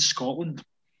team in Scotland.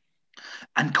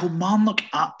 And Kilmarnock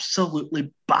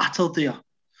absolutely battered there.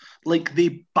 Like,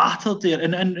 they battered there.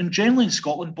 And generally in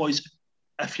Scotland, boys,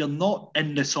 if you're not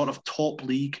in the sort of top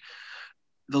league,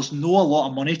 there's not a lot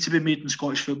of money to be made in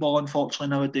Scottish football, unfortunately,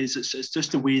 nowadays. It's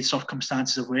just the way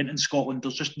circumstances have went in Scotland.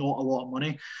 There's just not a lot of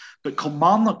money. But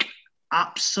Kilmarnock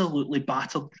absolutely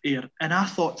battered Ayr. And I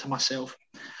thought to myself,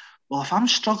 well, if I'm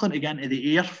struggling to get into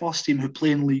the Ayr first team who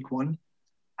play in League One,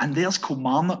 and there's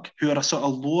Kilmarnock, who are a sort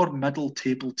of lower middle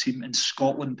table team in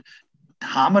Scotland,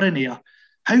 hammering Ayr,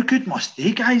 how good must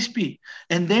they guys be?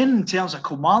 And then in terms of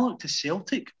Kilmarnock to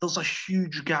Celtic, there's a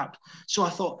huge gap. So I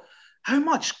thought, how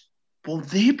much will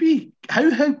they be?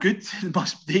 How good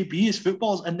must they be as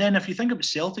footballers? And then if you think about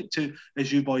Celtic too,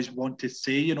 as you boys want to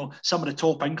say, some of the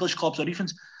top English clubs, or even,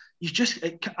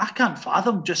 I can't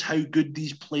fathom just how good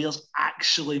these players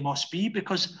actually must be,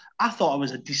 because I thought I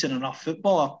was a decent enough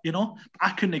footballer,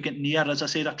 I couldn't get near, as I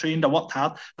said, I trained, I worked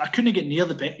hard, but I couldn't get near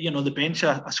the bench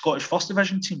of a Scottish first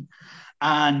division team.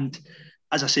 And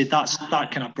as I said, that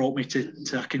kind of brought me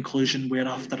to a conclusion where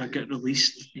after I get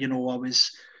released,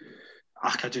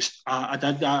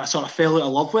 I sort of fell out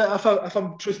of love with it. If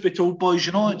I'm truth be told, boys,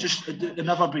 it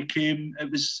never became. It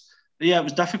was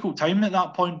difficult time at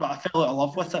that point, but I fell out of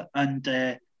love with it, and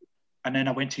then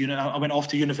I went off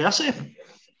to university.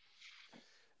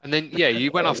 And then,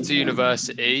 you went off to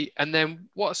university. And then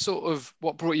what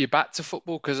brought you back to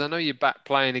football? Because I know you're back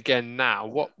playing again now.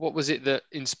 What was it that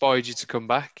inspired you to come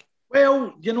back?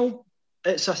 Well,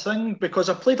 it's a thing because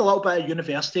I played a little bit at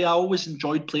university. I always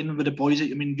enjoyed playing with the boys. I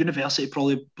mean, university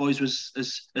probably boys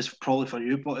is probably for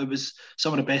you, but it was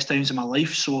some of the best times of my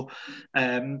life. So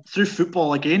through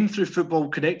football,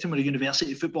 connecting with the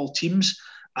university football teams,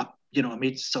 I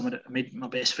made my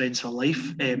best friends for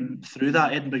life through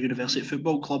that Edinburgh University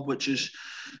Football Club, which is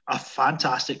a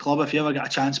fantastic club. If you ever get a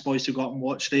chance, boys, to go out and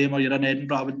watch them, or you're in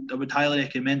Edinburgh, I would highly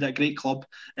recommend it. A great club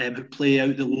who play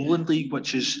out the Lowland League,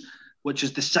 which is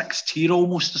the sixth tier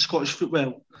almost of Scottish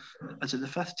football. Is it the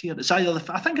fifth tier? It's either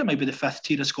I think it might be the fifth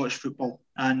tier of Scottish football,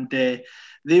 and they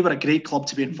were a great club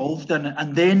to be involved in.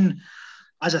 And then,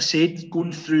 as I said,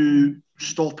 going through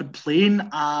stopping playing,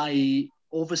 I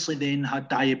obviously then had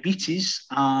diabetes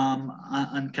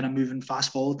and kind of moving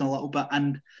fast forward a little bit,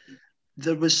 and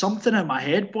there was something in my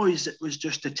head, boys, that was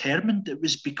just determined. It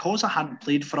was because I hadn't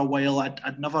played for a while.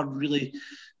 I'd never really,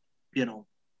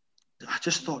 I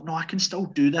just thought, no, I can still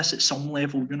do this at some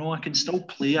level. I can still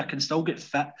play, I can still get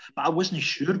fit, but I wasn't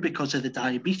sure because of the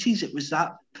diabetes. It was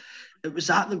that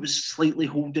was slightly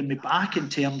holding me back in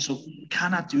terms of,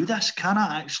 can I do this? Can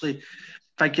I actually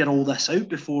figure all this out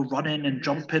before running and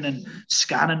jumping and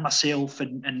scanning myself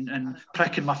and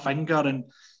pricking my finger? And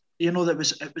it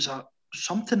was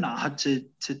something that I had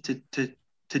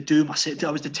to do myself.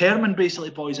 I was determined,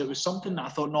 basically, boys. It was something that I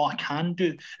thought, no, I can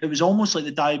do. It was almost like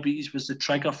the diabetes was the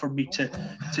trigger for me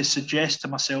to suggest to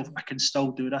myself, I can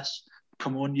still do this.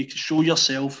 Come on, you can show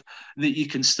yourself that you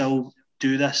can still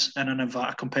do this in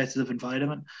a competitive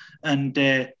environment. And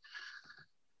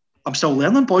I'm still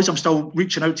learning, boys. I'm still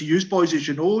reaching out to you, boys, as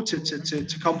you know,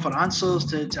 to come for answers,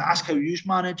 to ask how you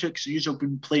manage it, because you have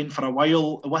been playing for a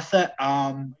while with it.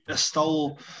 It's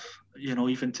still,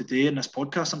 even today in this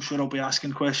podcast, I'm sure I'll be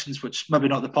asking questions, which maybe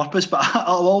not the purpose, but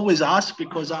I'll always ask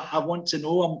because I want to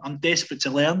know. I'm desperate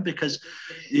to learn because,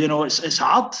 it's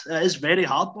hard. It is very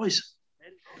hard, boys.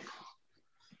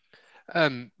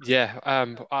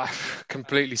 I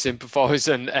completely sympathise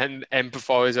and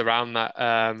empathise around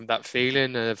that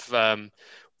feeling of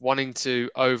wanting to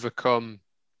overcome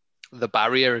the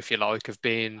barrier, if you like, of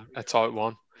being a type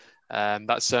 1.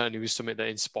 That certainly was something that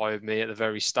inspired me at the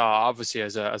very start. Obviously,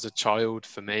 as a child,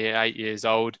 for me, at 8 years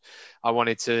old, I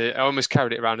almost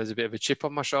carried it around as a bit of a chip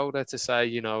on my shoulder to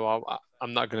say,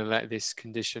 I'm not going to let this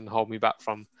condition hold me back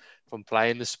from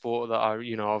playing the sport that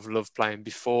I've loved playing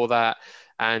before that.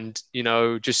 And,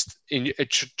 just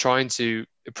trying to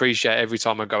appreciate every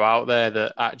time I go out there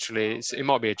that actually it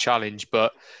might be a challenge,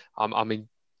 but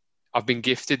I've been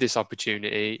gifted this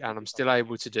opportunity and I'm still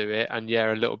able to do it. And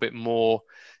a little bit more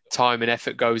time and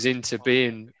effort goes into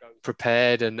being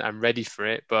prepared and ready for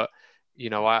it. But,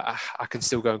 I can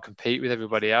still go and compete with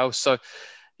everybody else. So,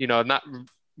 and that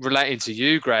relating to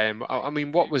you, Graeme,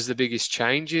 what was the biggest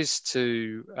changes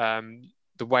to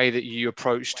the way that you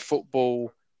approached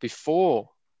football before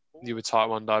you were type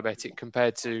 1 diabetic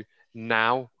compared to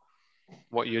now,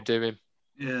 what you're doing?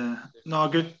 Yeah, no,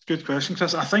 good question,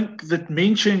 Chris. I think the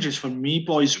main changes for me,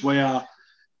 boys, were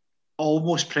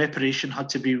almost preparation had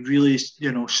to be really,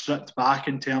 stripped back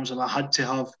in terms of I had to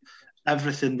have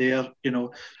everything there. You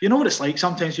know what it's like.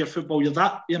 Sometimes your football, you're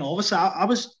that. Obviously,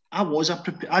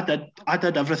 I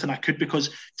did everything I could because,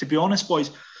 to be honest,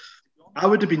 boys, I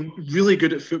would have been really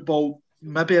good at football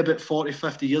maybe about 40,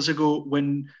 50 years ago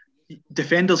when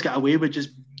defenders get away with just,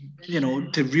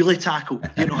 to really tackle,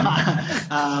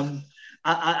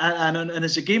 and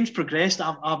as the game's progressed,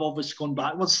 I've obviously gone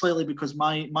backwards slightly because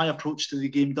my approach to the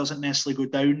game doesn't necessarily go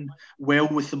down well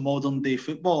with the modern day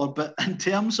footballer. But in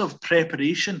terms of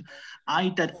preparation, I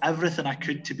did everything I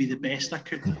could to be the best I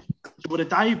could. So with the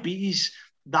diabetes,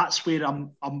 that's where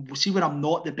I'm where I'm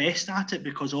not the best at it,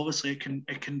 because obviously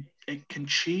it can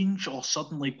change or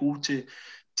suddenly go to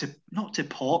not to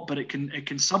pop, but it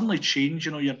can suddenly change.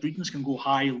 Your readings can go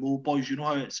high, low, boys.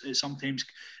 How it sometimes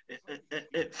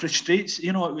it frustrates.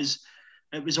 It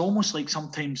was almost like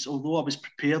sometimes, although I was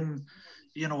preparing,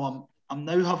 I'm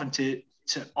now having to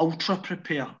ultra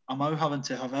prepare. I'm now having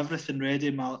to have everything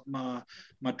ready, my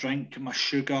drink, my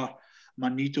sugar, my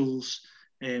needles,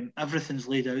 everything's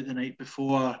laid out the night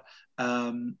before.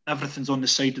 Everything's on the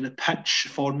side of the pitch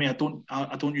for me. I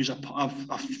don't use I've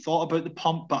thought about the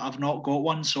pump, but I've not got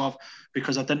one. So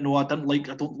because I didn't know, I don't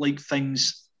like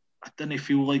things. I didn't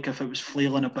feel like if it was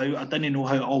flailing about, I didn't know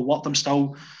how it all worked. I'm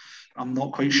still I'm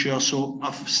not quite sure. So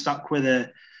I've stuck with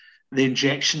the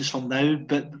injections for now,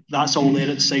 but that's all there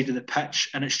at the side of the pitch.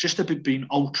 And it's just about being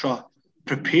ultra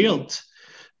prepared,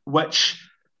 which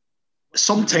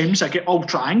sometimes I get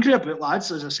ultra angry about,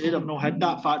 lads. As I said, I've not had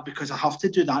that fact because I have to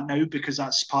do that now because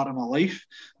that's part of my life.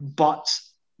 But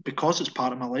because it's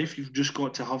part of my life, you've just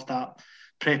got to have that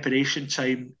preparation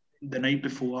time the night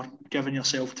before, giving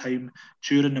yourself time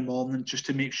during the morning just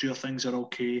to make sure things are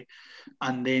okay.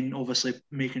 And then obviously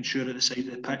making sure at the side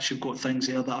of the pitch you've got things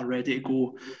there that are ready to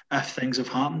go if things have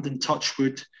happened. And touch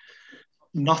wood,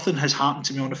 nothing has happened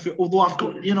to me on the foot. Although I've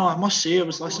got, I must say, I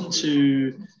was listening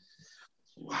to,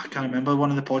 I can't remember, one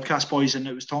of the podcast boys, and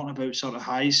it was talking about sort of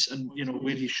highs and,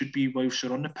 where you should be whilst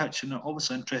you're on the pitch. And I'm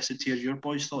obviously interested to hear your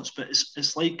boys' thoughts, but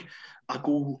it's like I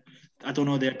don't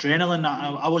know, the adrenaline,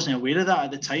 I wasn't aware of that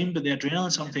at the time, but the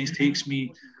adrenaline sometimes takes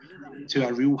me to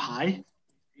a real high.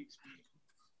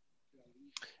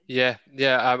 Yeah,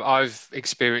 I've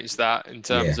experienced that in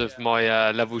terms of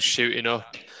my levels shooting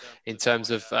up, in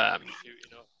terms of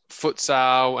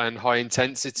futsal and high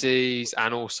intensities,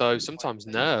 and also sometimes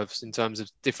nerves in terms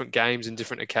of different games and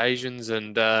different occasions.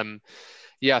 And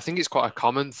I think it's quite a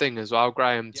common thing as well,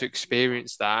 Graeme, to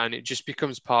experience that, and it just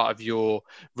becomes part of your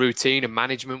routine and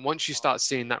management. Once you start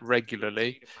seeing that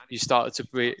regularly, you start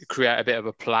to create a bit of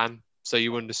a plan. So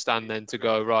you understand then to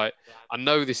go, right, I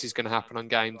know this is going to happen on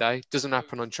game day. It doesn't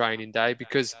happen on training day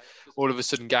because all of a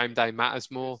sudden game day matters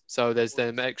more. So there's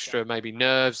them extra maybe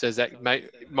nerves. It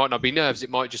might not be nerves. It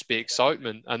might just be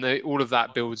excitement. And all of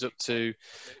that builds up to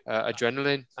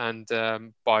adrenaline. And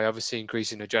by obviously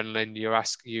increasing adrenaline,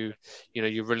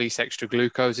 you release extra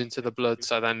glucose into the blood.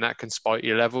 So then that can spike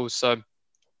your levels. So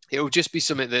it will just be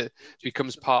something that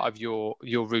becomes part of your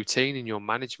routine and your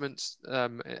management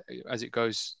as it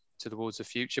goes towards the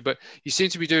future. But you seem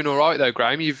to be doing all right though,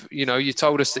 Graeme. You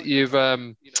told us that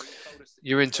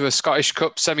you're into a Scottish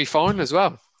Cup semi-final as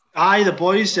well. Aye, the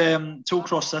boys,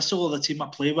 Tollcross Thistle, the team I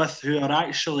play with, who are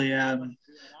actually a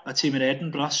team in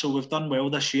Edinburgh. So we've done well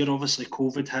this year. Obviously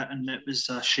COVID hit and it was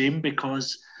a shame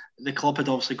because the club had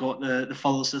obviously got the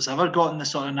furthest it's ever got in the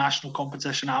sort of national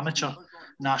competition, amateur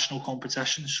national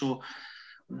competition. So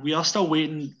we are still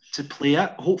waiting to play it.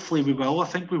 Hopefully we will. I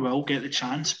think we will get the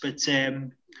chance. But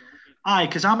aye,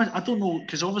 because I don't know,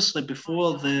 because obviously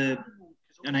before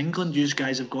in England, you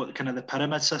guys have got kind of the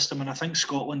pyramid system, and I think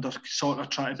Scotland are sort of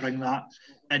trying to bring that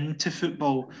into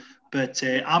football. But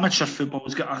amateur football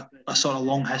has got a sort of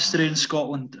long history in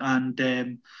Scotland,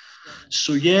 and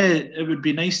so it would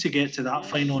be nice to get to that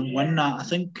final and win that. I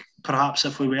think perhaps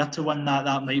if we were to win that,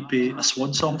 that might be a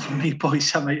swan song for me,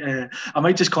 boys. I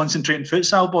might just concentrate on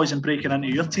futsal, boys, and breaking into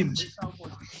your teams.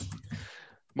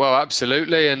 Well,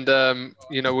 absolutely, and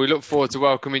we look forward to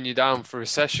welcoming you down for a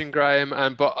session, Graeme.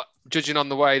 But judging on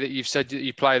the way that you've said that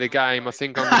you play the game, I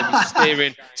think I'm going to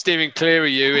be steering clear of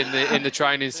you in the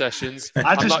training sessions.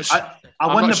 I'm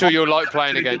not sure you'll like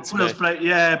playing against me. Bright.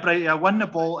 I win the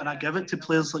ball and I give it to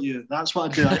players like you. That's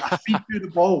what I do. I feed you the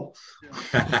ball.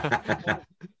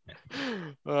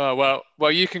 Oh,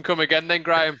 well, you can come again then,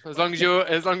 Graeme. As long as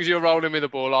you're rolling with the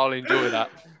ball, I'll enjoy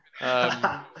that.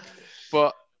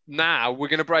 But now we're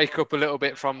going to break up a little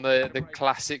bit from the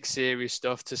classic serious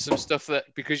stuff to some stuff that,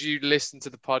 because you listen to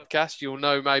the podcast, you'll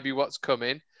know maybe what's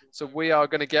coming. So we are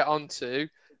going to get on to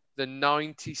the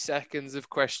 90 seconds of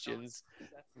questions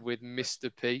with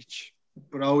Mr. Peach.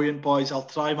 Brilliant, boys. I'll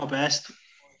try my best.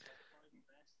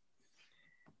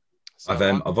 So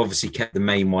I've obviously kept the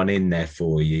main one in there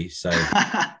for you. So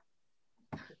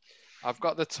I've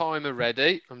got the timer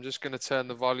ready. I'm just going to turn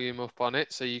the volume up on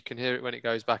it so you can hear it when it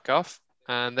goes back off.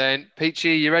 And then,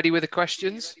 Peachy, you ready with the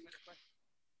questions?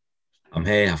 I'm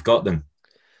here. I've got them.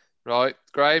 Right.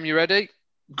 Graeme, you ready?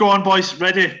 Go on, boys.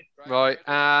 Ready. Right.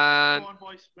 And go on,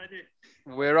 boys. Ready.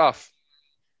 We're off.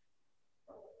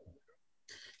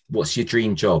 What's your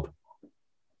dream job?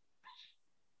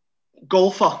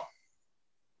 Golfer.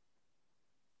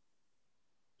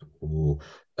 Ooh.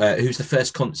 Who's the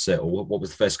first concert, or what was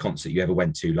the first concert you ever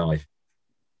went to live?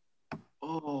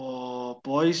 Oh,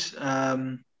 boys.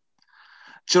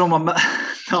 Do you know,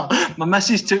 my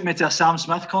missus took me to a Sam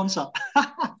Smith concert.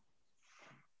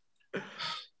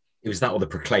 It was that or the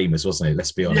Proclaimers, wasn't it?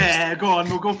 Let's be honest. Yeah, go on.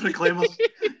 We'll go Proclaimers.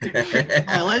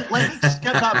 Let's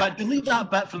skip that bit. Delete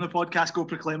that bit from the podcast. Go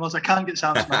Proclaimers. I can't get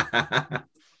Sam Smith.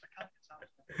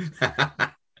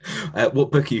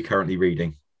 What book are you currently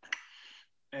reading?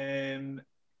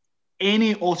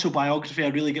 Any autobiography I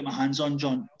really get my hands on,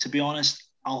 John. To be honest,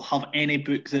 I'll have any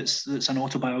book that's an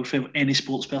autobiography of any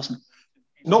sports person.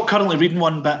 Not currently reading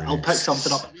one, but I'll pick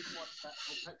something up.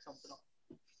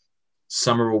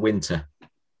 Summer or winter?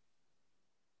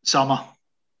 Summer.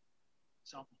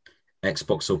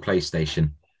 Xbox or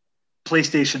PlayStation?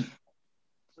 PlayStation.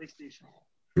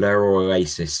 Blur or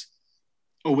Oasis?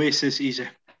 Oasis, easy.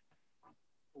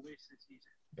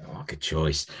 Oh, good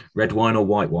choice. Red wine or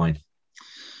white wine?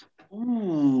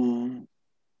 Ooh.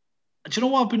 Do you know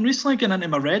what? I've been recently getting into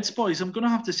my Reds, boys. I'm going to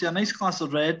have to say a nice glass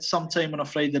of red sometime on a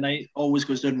Friday night always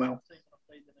goes down well.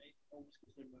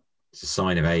 It's a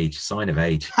sign of age.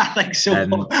 I think so.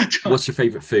 What's your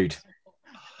favourite food?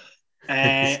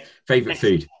 Favourite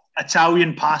food?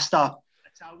 Italian pasta.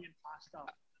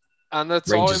 And the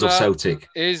Rangers or timer Celtic?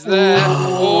 is there.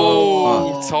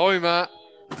 Oh, timer.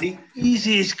 The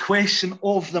easiest question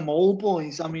of them all,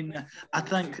 boys. I mean, I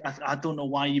think, I don't know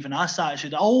why I even asked that. It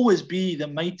should always be the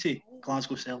mighty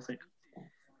Glasgow Celtic.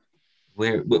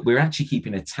 We're actually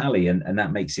keeping a tally, and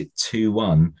that makes it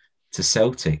 2-1 to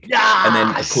Celtic. Yes! And then,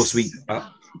 of course,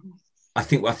 I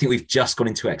think we've just gone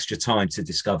into extra time to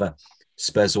discover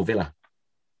Spurs or Villa.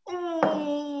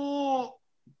 Oh,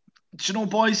 do you know,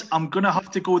 boys? I'm going to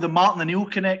have to go the Martin O'Neill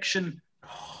connection.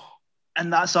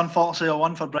 And that's unfortunately a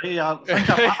one for Brighty. I think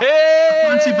I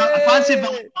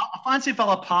fancy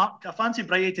Villa Park. I fancy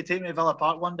Brighty to take me to Villa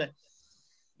Park one day.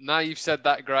 Now you've said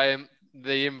that, Graham,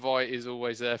 the invite is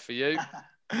always there for you.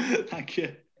 Thank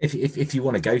you. If you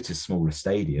want to go to smaller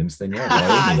stadiums, then yeah, by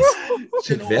all means.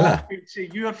 Villa.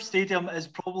 Your stadium is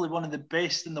probably one of the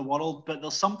best in the world, but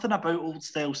there's something about old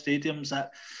style stadiums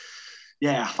that,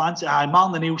 yeah, I fancy.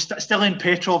 Martin O'Neill, still in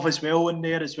Petrov as well in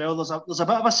there as well. There's a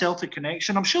bit of a Celtic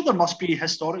connection. I'm sure there must be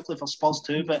historically for Spurs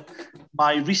too, but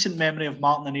my recent memory of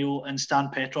Martin O'Neill and Stan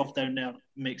Petrov down there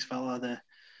makes Villa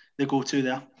the go-to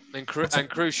there. And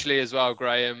crucially as well,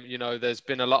 Graham, you know, there's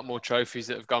been a lot more trophies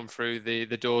that have gone through the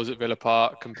doors at Villa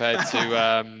Park compared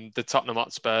to the Tottenham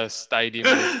Hotspur Stadium.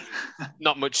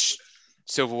 Not much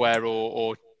silverware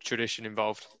or tradition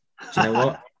involved. Do you know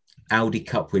what? Audi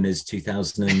Cup winners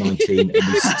 2019, and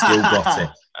we've still got it.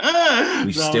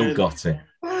 Still got it.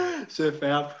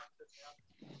 Superb.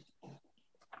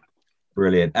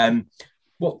 Brilliant.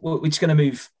 We're just going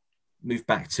to move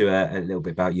back to a little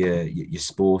bit about your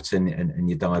sport and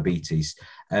your diabetes.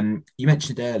 You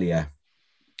mentioned earlier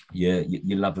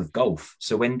your love of golf.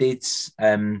 So when did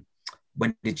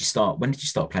you start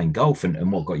playing golf,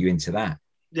 and what got you into that?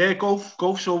 Yeah,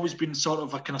 golf's always been sort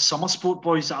of a kind of summer sport,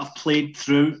 boys, that I've played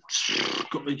through.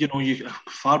 You know,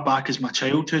 far back as my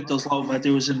childhood. There's a lot of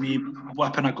videos of me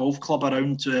whipping a golf club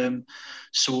around. And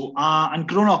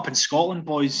growing up in Scotland,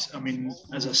 boys. I mean,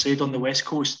 as I said, on the West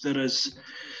Coast, there is.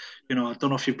 You know, I don't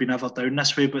know if you've been ever down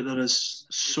this way, but there is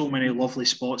so many lovely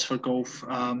spots for golf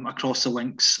across the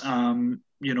links.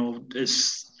 You know,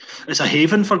 it's a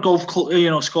haven for golf. You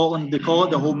know, Scotland, they call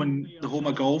it the home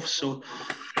of golf. So.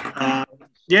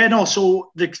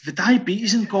 So the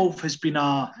diabetes in golf has been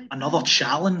another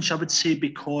challenge, I would say,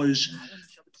 because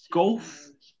golf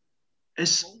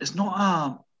is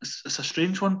not it's a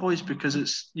strange one, boys,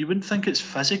 because you wouldn't think it's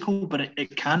physical, but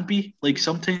it can be. Like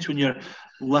sometimes when you're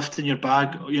lifting your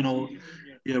bag, you know,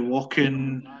 you're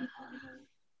walking,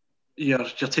 you're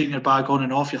taking your bag on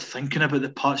and off, you're thinking about the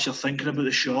putts, you're thinking about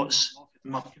the shots.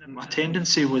 My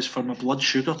tendency was for my blood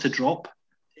sugar to drop.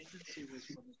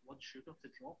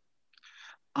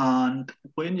 And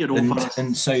when you're over...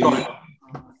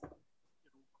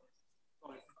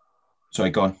 Sorry,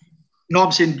 go on. No,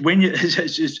 I'm saying when you,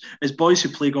 as boys who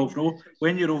play golf know,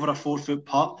 when you're over a 4-foot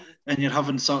putt and you're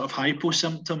having sort of hypo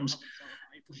symptoms,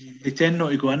 they tend not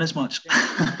to go in as much. Do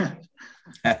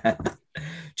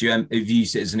you have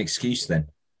used it as an excuse then?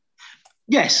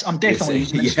 Yes, I'm definitely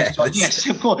using it. Yes,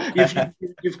 of course.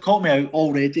 You've caught me out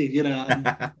already, you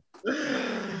know.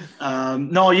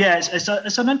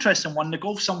 It's an interesting one. The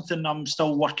golf's something I'm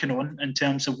still working on in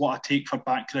terms of what I take for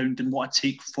background and what I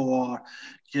take for,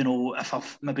 you know, if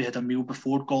I've maybe had a meal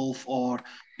before golf, or,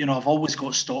 you know, I've always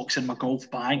got stocks in my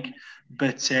golf bag.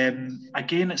 But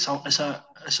again, it's a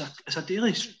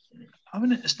daily. I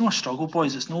mean, it's not a struggle,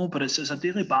 boys. But it's a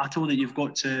daily battle that you've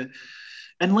got to.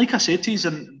 And like I said to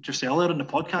you just earlier in the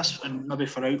podcast, and maybe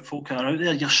for folk that are out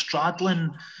there, you're straddling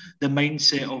the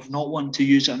mindset of not wanting to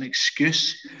use it as an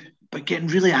excuse, but getting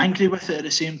really angry with it at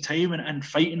the same time and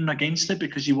fighting against it,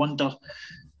 because you wonder,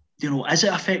 you know, is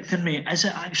it affecting me? Is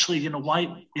it actually, you know,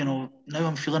 why, you know, now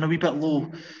I'm feeling a wee bit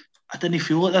low. I didn't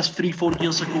feel like this 3-4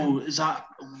 years ago. Is that,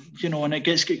 you know, and it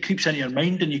creeps into your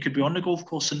mind, and you could be on the golf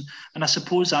course. And I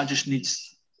suppose that just needs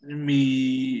me,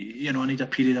 you know, I need a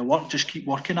period of work. Just keep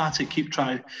working at it, keep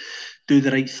trying to do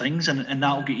the right things, and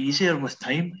that'll get easier with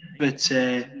time. But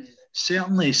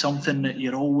certainly something that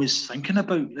you're always thinking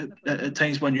about at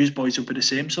times. When you boys will be the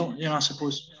same, so, you know, I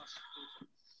suppose.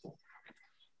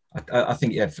 I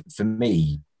think, yeah, for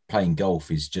me playing golf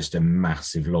is just a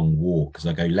massive long walk because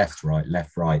I go left,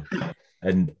 right,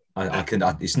 and I can.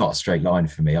 It's not a straight line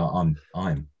for me. I'm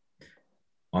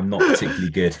not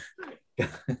particularly good.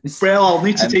 Well, I'll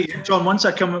need to take you, John. Once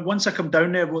I come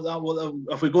down there,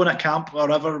 if we go on a camp or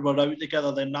whatever, we're out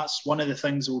together. Then that's one of the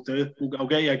things we'll do. I'll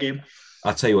get you a game.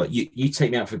 I'll tell you what. You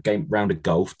take me out for a round of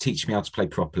golf. Teach me how to play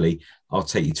properly. I'll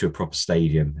take you to a proper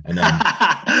stadium. And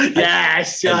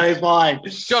yes, fine.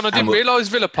 John, I didn't realise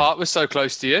Villa Park was so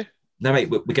close to you. No,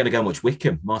 mate, we're going to go and watch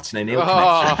Wickham, Martin O'Neill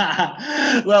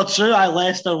connection. Well, true,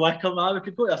 Leicester, Wickham. We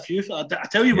could go to a few. I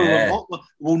tell you,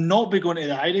 we'll not be going to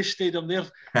the Irish Stadium. They're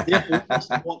hopeless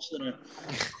to watch there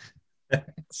now.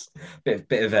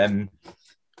 bit of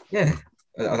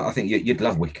I think you'd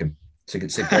love Wickham.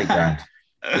 It's a great ground.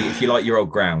 If you like your old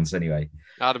grounds, anyway.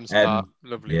 Adams Park,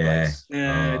 lovely place.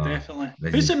 Yeah, definitely.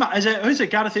 Who's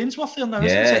it? Gareth Ainsworth there now?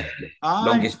 Yeah,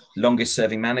 longest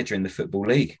serving manager in the Football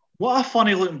League. What a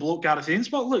funny looking bloke Gareth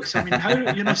Ainsworth looks. I mean,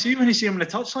 how see when you see him in the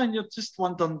touchline, you're just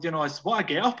wondering, what a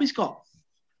get up he's got.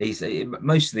 He's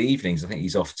most of the evenings. I think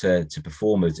he's off to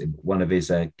perform at one of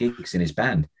his gigs in his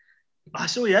band.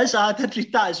 So he is. I did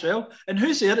read that as well. And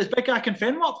who's there? Is Big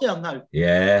Akinfenwa up there now?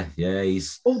 Yeah.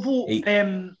 He's. Although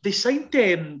they signed.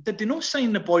 Did they not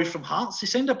sign the boy from Hearts? They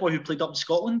signed a boy who played up in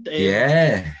Scotland.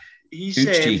 He's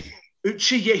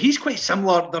Uchi. Yeah, he's quite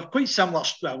similar. They're quite similar.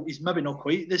 Well, he's maybe not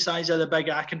quite the size of the Big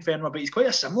Akinfenwa, but he's quite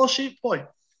a similar shaped boy.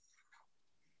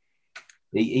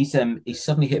 He's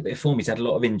suddenly hit a bit of form. He's had a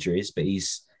lot of injuries, but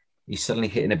he's suddenly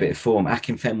hitting a bit of form.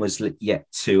 Akinfenwa's yet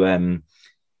to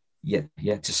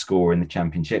score in the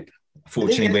Championship.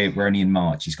 Fortunately, we're only in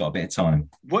March. He's got a bit of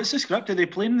time. What's the script? Are they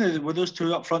playing with those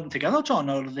two up front together, John,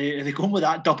 or are they going with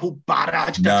that double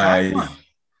barrage? No.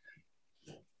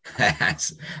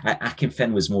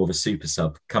 Akinfenwa was more of a super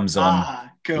sub. Comes on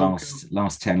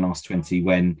last 10, last 20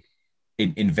 when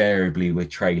invariably we're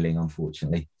trailing,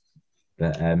 unfortunately.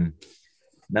 But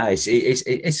no, it's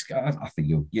I think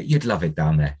you'd love it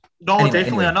down there. No,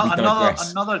 definitely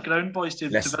another ground, boys, to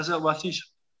visit with you.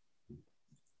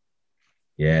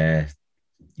 Yeah,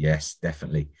 yes,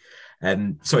 definitely.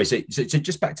 Sorry, so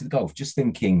just back to the golf. Just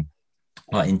thinking,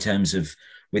 like in terms of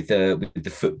with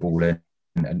the football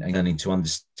and learning to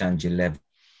understand your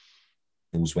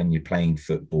levels when you're playing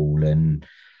football and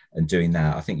doing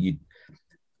that. I think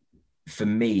for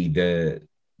me,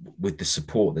 with the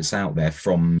support that's out there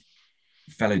from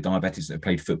fellow diabetics that have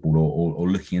played football or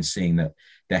looking and seeing that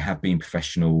there have been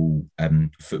professional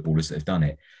footballers that have done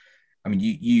it. I mean,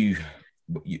 you've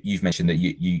mentioned that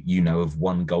you know of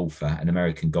one golfer, an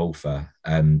American golfer,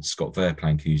 Scott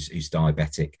Verplank, who's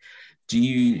diabetic. Do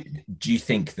you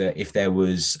think that if there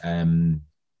was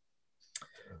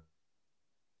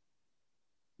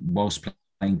whilst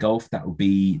playing golf that would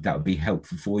be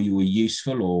helpful for you or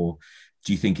useful, or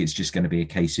do you think it's just going to be a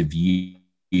case of you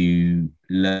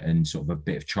learn and sort of a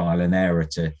bit of trial and error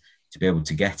to be able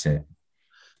to get it?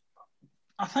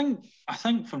 I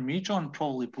think for me, John,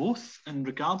 probably both in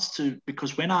regards to,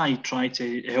 because when I try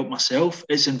to help myself,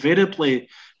 it's invariably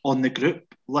on the group,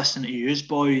 listening to you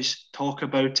boys talk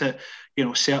about it,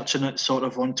 searching it sort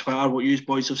of on Twitter, what you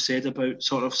boys have said about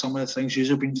sort of some of the things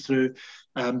you've been through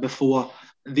before.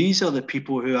 These are the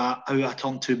people who I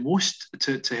turn to most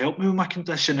to help me with my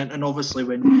condition. And obviously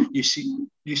when you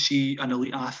see an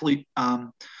elite athlete,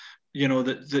 that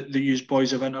you boys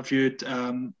have interviewed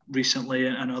recently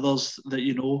and others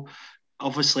that,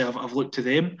 obviously I've looked to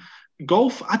them.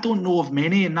 Golf, I don't know of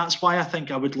many, and that's why I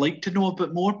think I would like to know a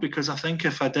bit more, because I think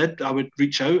if I did, I would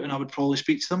reach out and I would probably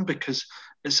speak to them, because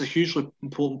it's a hugely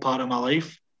important part of my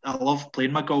life. I love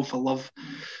playing my golf.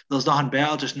 There's nothing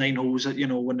better, just 9 holes,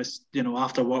 when it's,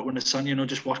 after work, when the sun,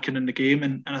 just working in the game.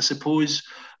 And I suppose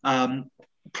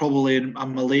probably in my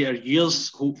later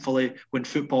years, hopefully when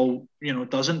football,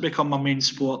 doesn't become my main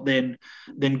sport, then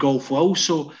golf will.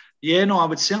 So, I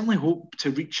would certainly hope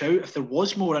to reach out if there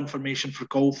was more information for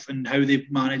golf and how they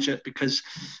manage it, because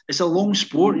it's a long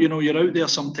sport. You're out there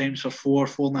sometimes for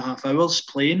 4.5 hours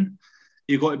playing.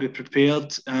 You've got to be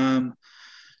prepared.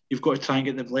 You've got to try and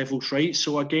get the levels right.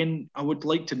 So again, I would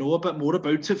like to know a bit more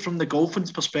about it from the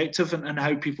golfing's perspective and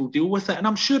how people deal with it. And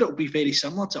I'm sure it'll be very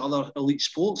similar to other elite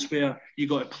sports where you've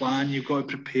got to plan, you've got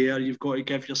to prepare, you've got to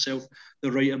give yourself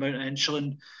the right amount of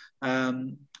insulin.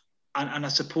 And I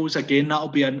suppose, again, that'll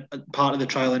be a part of the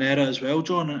trial and error as well,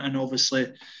 John. And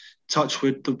obviously, touch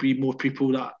wood, there'll be more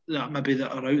people that maybe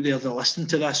that are out there that listen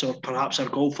to this, or perhaps are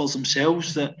golfers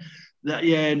themselves that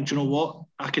and do you know what?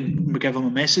 I can give them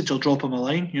a message or drop them a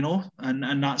line,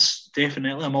 and that's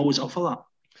definitely, I'm always up for that.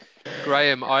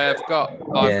 Graeme, I've got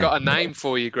a name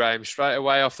for you, Graeme, straight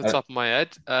away off the top of my head.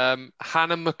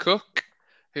 Hannah McCook.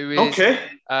 who is Okay.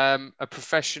 a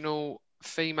professional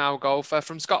female golfer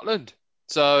from Scotland.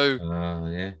 So,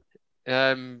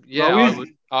 Yeah. yeah,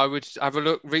 I would have a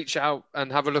look, reach out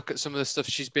and have a look at some of the stuff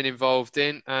she's been involved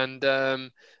in, and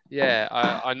yeah,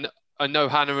 I know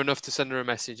Hannah enough to send her a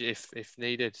message if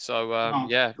needed. So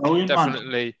yeah, Brilliant,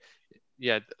 definitely.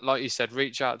 Yeah, like you said,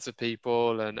 reach out to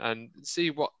people and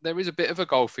see what there is a bit of a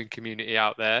golfing community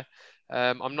out there.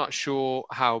 I'm not sure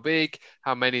how big,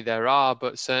 how many there are,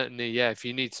 but certainly, yeah, if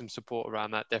you need some support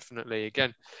around that, definitely.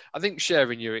 Again, I think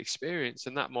sharing your experience,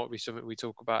 and that might be something we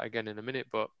talk about again in a minute,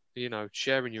 but,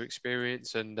 sharing your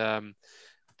experience and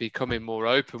becoming more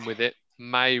open with it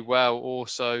may well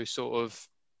also sort of,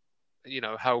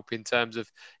 help in terms of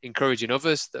encouraging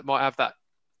others that might have that,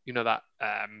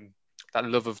 that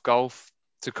love of golf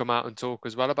to come out and talk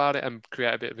as well about it and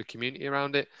create a bit of a community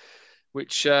around it,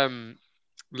 which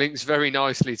links very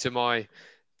nicely to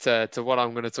what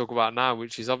I'm going to talk about now,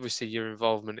 which is obviously your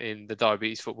involvement in the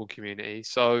diabetes football community.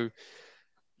 So,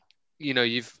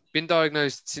 you've been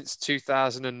diagnosed since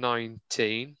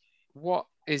 2019. What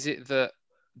is it that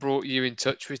brought you in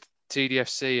touch with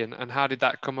TDFC and how did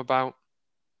that come about?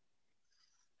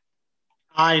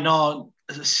 I know.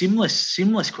 It's a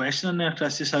seamless question in there,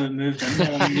 Chris, just how it moved in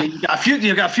there. I mean, you've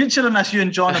got a future in this, you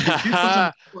and John have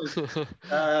been pupils.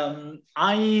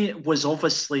 I was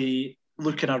obviously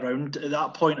looking around. At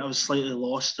that point, I was slightly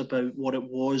lost about what it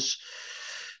was,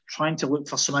 trying to look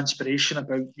for some inspiration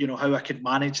about, how I could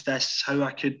manage this, how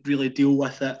I could really deal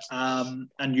with it. And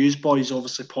Newsboys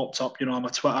obviously popped up. I'm a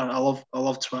Twitter. I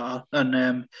love Twitter.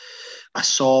 And I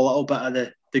saw a little bit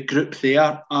of the group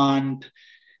there, and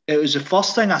it was the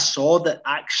first thing I saw that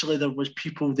actually there was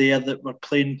people there that were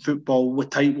playing football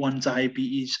with type 1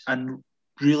 diabetes and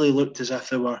really looked as if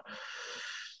they were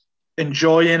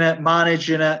enjoying it,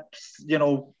 managing it,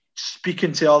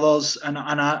 speaking to others. And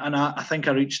I think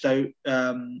I reached out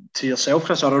to yourself,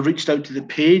 Chris, or I reached out to the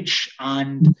page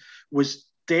and was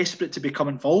desperate to become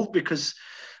involved because,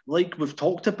 like we've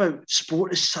talked about,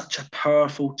 sport is such a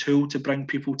powerful tool to bring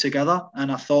people together. And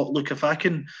I thought, look, if I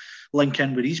can link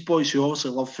in with these boys who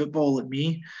obviously love football like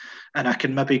me, and I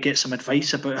can maybe get some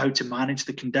advice about how to manage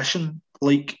the condition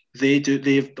like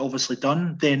they've obviously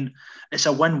done, then it's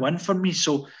a win-win for me.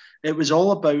 So it was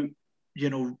all about,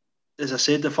 as I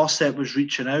said, the first step was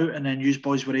reaching out, and then you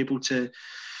boys were able to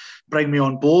bring me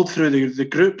on board through the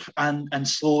group, and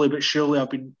slowly but surely I've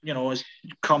been, as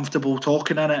comfortable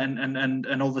talking in it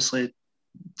and obviously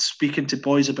speaking to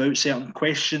boys about certain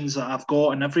questions that I've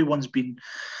got, and everyone's been,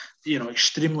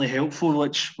 extremely helpful,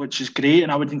 which is great.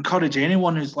 And I would encourage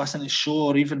anyone who's listening to the show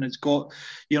or even has got,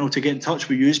 to get in touch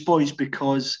with you boys,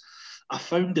 because I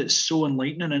found it so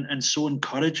enlightening and so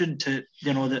encouraging to,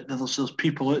 that there's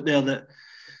people out there that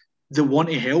they want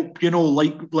to help,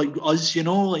 like us,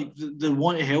 like they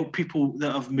want to help people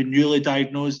that have been newly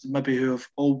diagnosed, maybe who have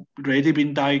already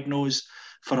been diagnosed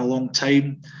for a long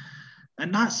time.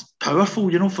 And that's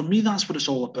powerful, for me, that's what it's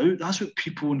all about. That's what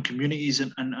people and communities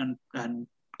and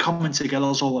coming together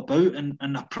is all about. And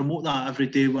I promote that every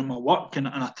day with my work, and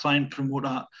I try and promote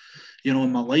that,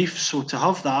 in my life. So to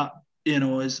have that,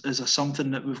 is a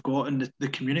something that we've got in the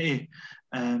community,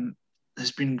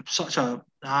 has been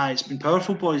it's been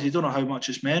powerful, boys. You don't know how much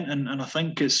it's meant. And I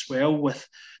think it's well with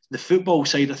the football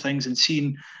side of things and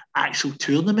seeing actual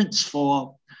tournaments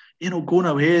for, going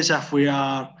away as if we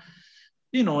are,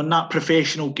 in that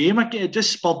professional game. It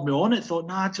just spurred me on. It thought,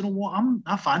 do you know what?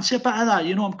 I fancy a bit of that.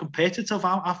 I'm competitive.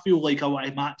 I feel like I want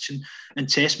to match and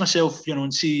test myself,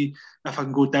 and see if I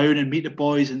can go down and meet the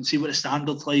boys and see what the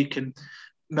standard's like. And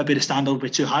maybe the standard will be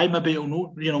too high. Maybe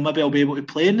maybe I'll be able to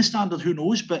play in the standard. Who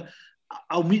knows? But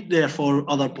I'll meet there for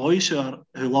other boys who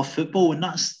love football, and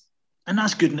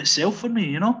that's good in itself for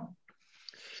me.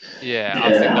 Yeah,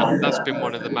 I think that's been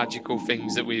one of the magical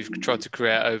things that we've tried to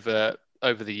create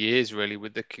over the years, really,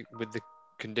 with the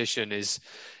condition. Is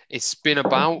it's been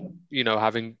about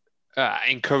having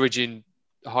encouraging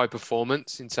high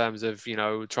performance in terms of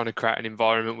trying to create an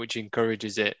environment which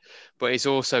encourages it, but it's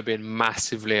also been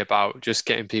massively about just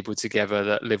getting people together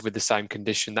that live with the same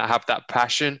condition, that have that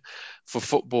passion for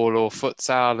football or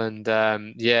futsal, and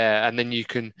and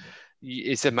then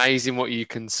it's amazing what you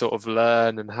can sort of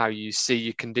learn and how you see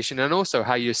your condition, and also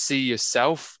how you see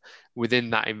yourself within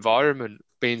that environment,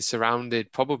 being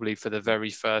surrounded probably for the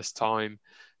very first time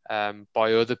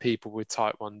by other people with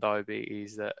type 1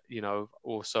 diabetes that,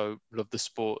 also love the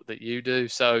sport that you do.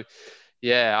 So,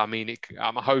 yeah, I mean,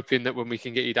 I'm hoping that when we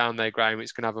can get you down there, Graeme,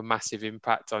 it's going to have a massive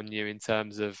impact on you in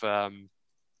terms of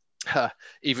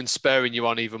even spurring you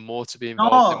on even more to be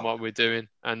involved in what we're doing.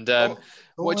 And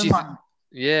what do you think?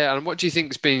 Yeah, and what do you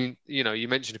think's been, you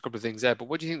mentioned a couple of things there, but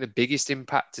what do you think the biggest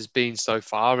impact has been so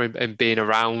far in being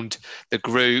around the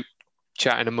group,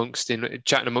 chatting amongst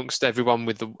everyone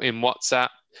in WhatsApp,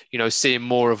 seeing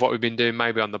more of what we've been doing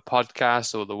maybe on the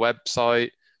podcast or the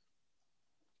website?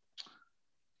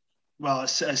 Well,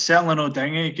 it's certainly no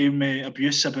dinghy. Gave me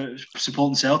abuse about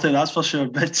supporting Celtic, that's for sure.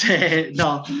 But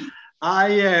no,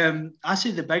 I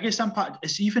say the biggest impact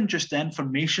is even just the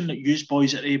information that you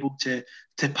boys are able to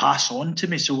pass on to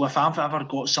me. So if I've ever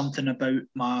got something about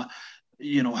my,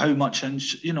 how much, and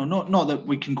not that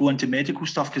we can go into medical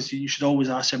stuff because you should always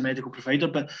ask your medical provider,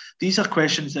 but these are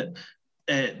questions that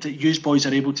you boys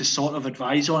are able to sort of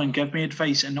advise on and give me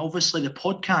advice. And obviously the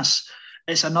podcast,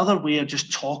 it's another way of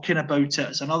just talking about it.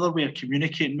 It's another way of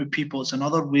communicating with people. It's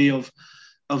another way of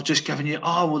just giving you,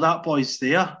 oh, well, that boy's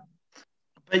there.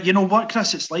 But you know what,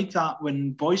 Chris? It's like that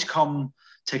when boys come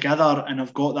together and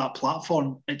I've got that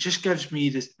platform. It just gives me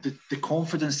the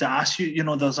confidence to ask you.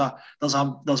 There's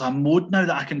a mode now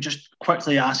that I can just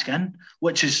quickly ask in,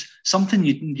 which is something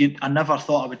I never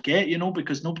thought I would get.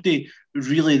 Because nobody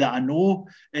really that I know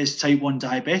is type 1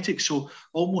 diabetic. So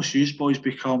almost you boys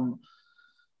become,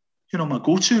 my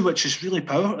go-to, which is really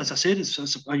powerful. As I said,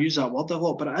 I use that word a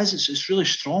lot, but it's really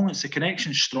strong. It's the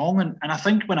connection strong. And I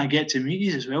think when I get to meet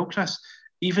you as well, Chris,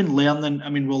 even learning,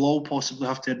 we'll all possibly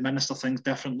have to administer things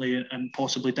differently and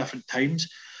possibly different times,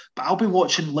 but I'll be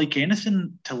watching like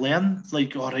anything to learn,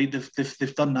 like, all right,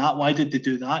 they've done that. Why did they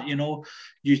do that?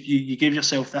 You gave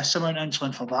yourself this amount of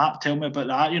insulin for that. Tell me about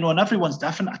that, and everyone's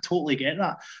different. I totally get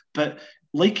that. But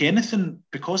like anything,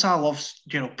 because I love,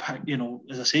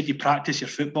 as I said, you practice your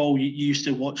football. You used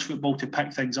to watch football to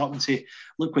pick things up and say,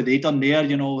 look what they done there.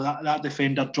 That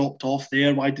defender dropped off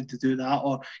there. Why did they do that?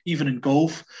 Or even in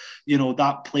golf,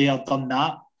 that player done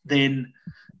that. Then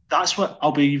that's what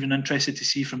I'll be even interested to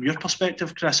see from your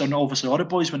perspective, Chris, and obviously other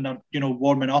boys when they're,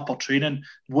 warming up or training,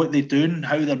 what they're doing,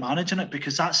 how they're managing it,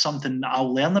 because that's something that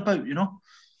I'll learn about,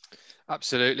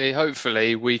 Absolutely.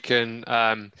 Hopefully we can,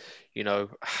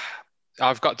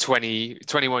 I've got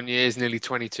 21 years, nearly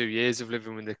 22 years of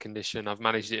living with the condition. I've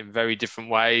managed it in very different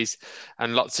ways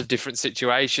and lots of different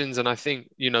situations. And I think,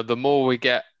 the more we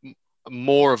get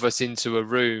more of us into a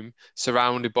room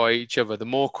surrounded by each other, the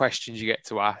more questions you get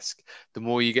to ask, the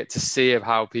more you get to see of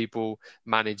how people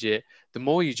manage it, the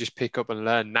more you just pick up and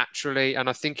learn naturally. And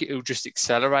I think it'll just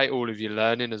accelerate all of your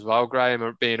learning as well,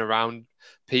 Graeme, being around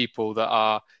people that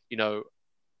are,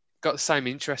 got the same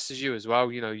interests as you as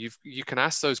well. You can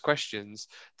ask those questions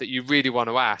that you really want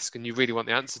to ask and you really want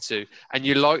the answer to, and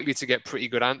you're likely to get pretty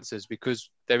good answers because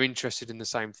they're interested in the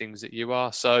same things that you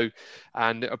are. So,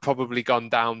 and have probably gone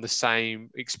down the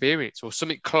same experience or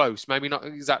something close, maybe not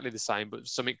exactly the same, but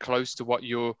something close to what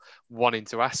you're wanting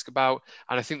to ask about.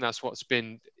 And I think that's what's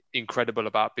been incredible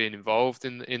about being involved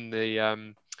in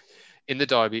the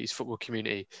diabetes football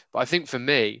community. But I think for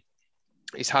me,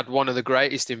 it's had one of the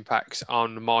greatest impacts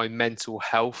on my mental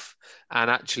health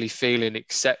and actually feeling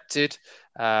accepted,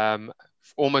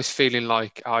 almost feeling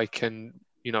like I can,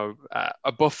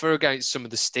 a buffer against some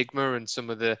of the stigma and some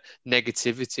of the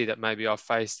negativity that maybe I've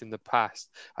faced in the past.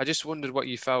 I just wondered what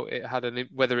you felt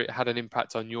whether it had an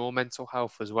impact on your mental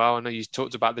health as well. I know you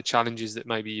talked about the challenges that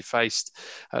maybe you faced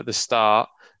at the start.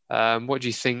 What do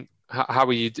you think? How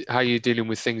are you dealing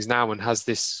with things now? And has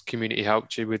this community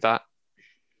helped you with that?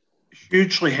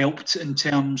 Hugely helped in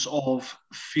terms of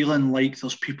feeling like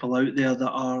there's people out there that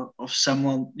are of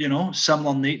similar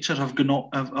nature,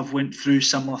 have went through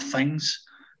similar things.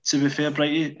 To be fair,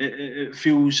 Brighty, it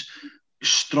feels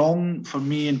strong for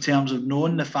me in terms of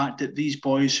knowing the fact that these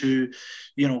boys who,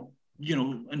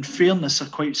 in fairness, are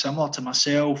quite similar to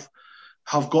myself,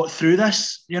 have got through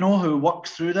this, who work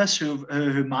through this,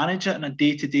 who manage it on a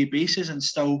day-to-day basis and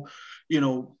still,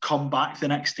 come back the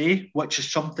next day, which is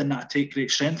something that I take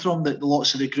great strength from, that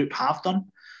lots of the group have done.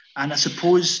 And I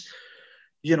suppose,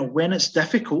 when it's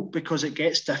difficult, because it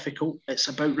gets difficult, it's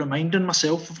about reminding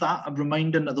myself of that. I'm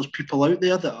reminding that there's people out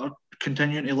there that are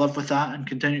continuing to live with that and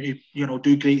continue to,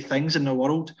 do great things in the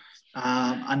world.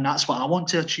 And that's what I want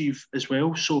to achieve as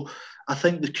well. So I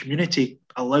think the community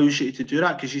allows you to do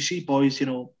that, because you see boys,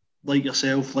 like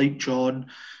yourself, like John,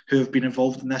 who have been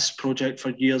involved in this project for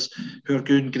years, who are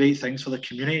doing great things for the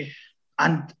community.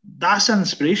 And that's an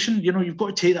inspiration. You've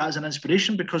got to take that as an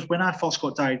inspiration, because when I first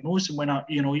got diagnosed, and when I,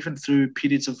 even through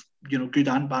periods of, good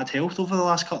and bad health over the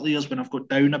last couple of years, when I've got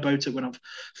down about it, when I've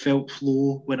felt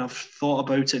low, when I've thought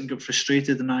about it and got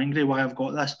frustrated and angry why I've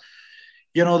got this,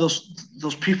 you know,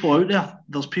 there's people out there.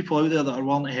 There's people out there that are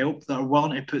willing to help, that are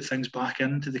willing to put things back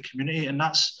into the community, and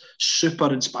that's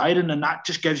super inspiring. And that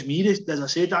just gives me, as I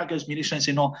said, that gives me the strength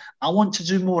to say, no, I want to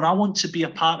do more. I want to be a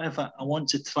part of it. I want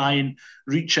to try and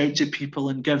reach out to people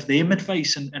and give them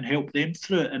advice and help them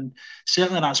through it. And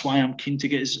certainly that's why I'm keen to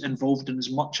get involved in as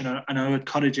much. And I would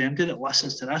encourage anybody that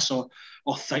listens to this or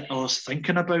is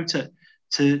thinking about it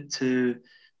to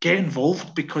get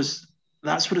involved, because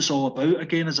that's what it's all about.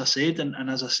 Again, as I said, and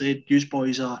as I said, you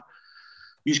boys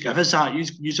you give us that.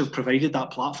 You have provided that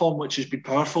platform, which has been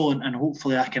powerful, and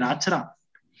hopefully I can add to that.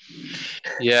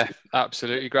 Yeah,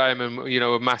 absolutely, Graeme. And,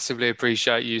 we massively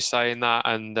appreciate you saying that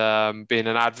and being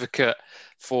an advocate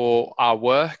for our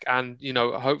work, and,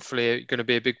 hopefully going to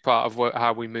be a big part of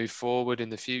how we move forward in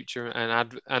the future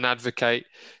and advocate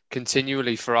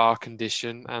continually for our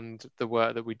condition and the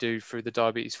work that we do through the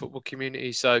diabetes football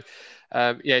community. So,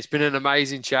 it's been an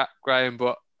amazing chat, Graeme,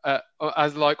 but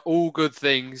as like all good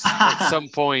things, at some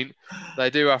point they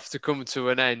do have to come to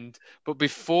an end. But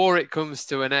before it comes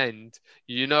to an end,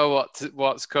 you know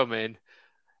what's coming.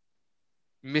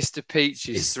 Mr.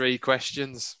 Peach's 3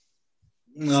 questions.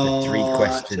 No, 3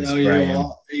 questions, I tell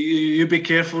Graeme. You be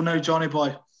careful now, Johnny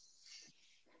boy.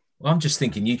 Well, I'm just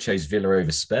thinking you chose Villa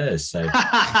over Spurs, so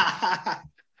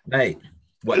mate,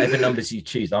 whatever numbers you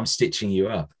choose, I'm stitching you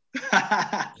up.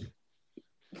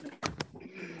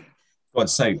 God,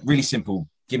 so really simple.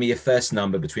 Give me your first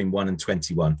number between 1 and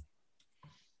 21.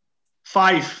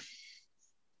 5.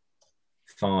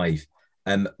 5.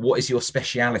 What is your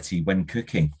speciality when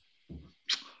cooking?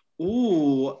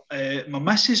 Oh, my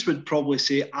missus would probably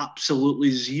say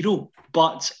absolutely zero,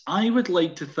 but I would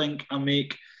like to think I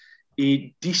make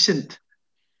a decent,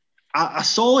 a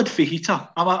solid fajita.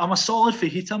 I'm a solid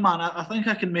fajita man. I think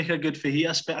I can make a good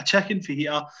fajita, a chicken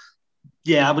fajita.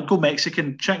 Yeah, I would go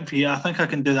Mexican chicken fajita. I think I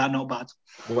can do that. Not bad.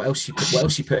 What else you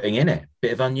putting in it?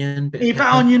 Bit of onion, bit of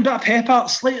onion, bit of pepper.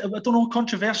 Slight, I don't know,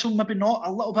 controversial, maybe not.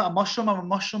 A little bit of mushroom. I'm a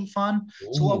mushroom fan.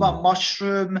 Ooh. So a little bit of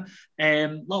mushroom, a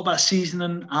little bit of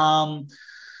seasoning.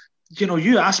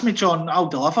 You asked me, John, I'll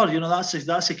deliver.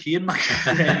 That's a key in my.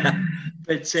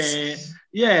 But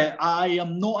yeah, I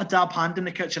am not a dab hand in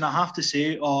the kitchen, I have to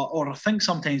say, or I think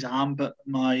sometimes I am, but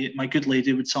my good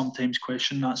lady would sometimes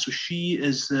question that. So she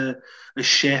is the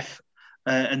chef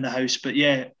in the house. But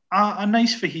yeah, a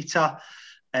nice fajita.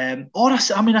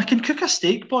 I can cook a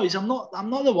steak, boys. I'm not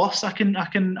the worst. I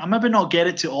maybe not get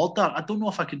it to order. I don't know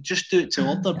if I could just do it to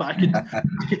order, but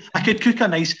I could cook a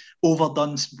nice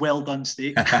overdone, well done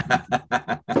steak.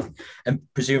 And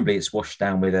presumably it's washed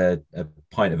down with a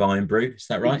pint of iron brew. Is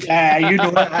that right? Yeah, you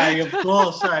know it. Of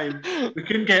course. We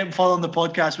couldn't get him further on the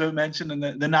podcast without mentioning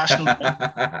the national.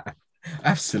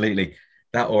 Absolutely.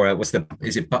 That or is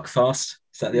it Buckfast?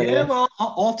 Is that the other one?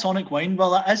 Well, or tonic wine.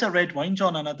 Well, that is a red wine,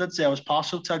 John, and I did say I was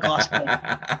partial to a glass.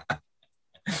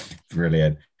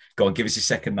 Brilliant. Go on, give us your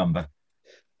second number.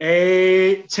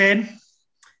 10.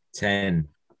 10.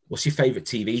 What's your favourite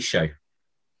TV show?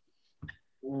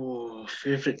 Oh,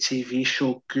 favourite TV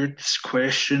show? Good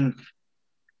question.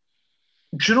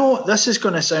 Do you know, this is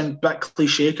going to sound a bit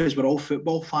cliche because we're all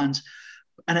football fans,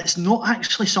 and it's not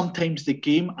actually sometimes the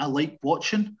game I like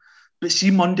watching, but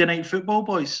see Monday Night Football,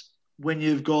 boys, when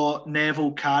you've got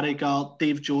Neville, Carragher,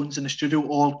 Dave Jones in the studio,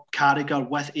 or Carragher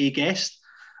with a guest,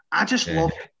 I just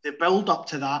love the build up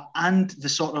to that and the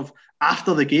sort of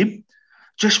after the game,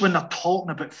 just when they're talking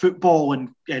about football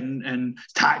and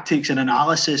tactics and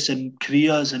analysis and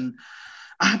careers, and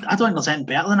I don't think there's anything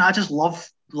better than that. I just love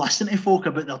listening to folk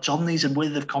about their journeys and where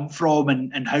they've come from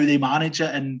and how they manage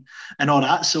it and all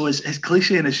that. So as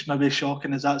cliche and as maybe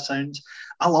shocking as that sounds,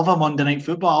 I love a Monday Night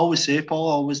Football. I always say, Paul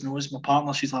always knows, my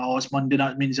partner, she's like, oh, it's Monday,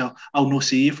 that means I'll not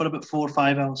see you for about 4 or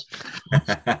 5 hours.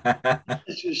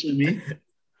 It's usually me.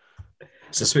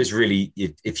 So I suppose really,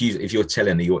 if you're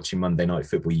telling her you're watching Monday Night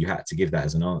Football, you had to give that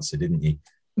as an answer, didn't you?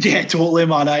 Yeah, totally,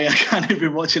 man. I can't be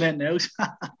watching anything else.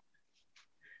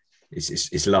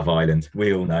 It's Love Island.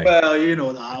 We all know. Well, you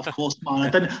know that, of course,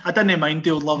 man. I didn't mind the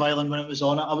old Love Island when it was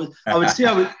on it. I would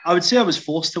say I was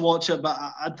forced to watch it, but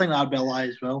I think that'd be a lie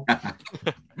as well.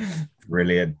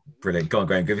 Brilliant. Go on,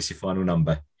 Graeme. Give us your final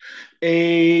number.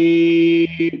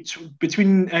 Between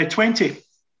 20.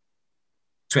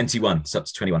 21. It's up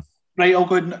to 21. Right, I'll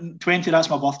go 20. That's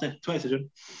my birthday. 20th of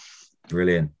June.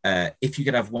 Brilliant. If you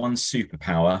could have one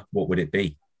superpower, what would it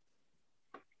be?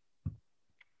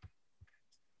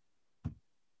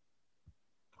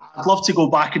 I'd love to go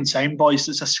back in time, boys.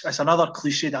 It's another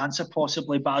cliched answer,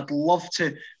 possibly, but I'd love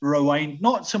to rewind,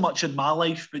 not so much in my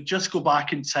life, but just go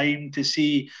back in time to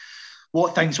see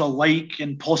what things were like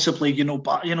and possibly,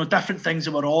 different things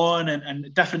that were on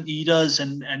and different eras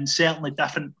and certainly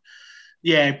different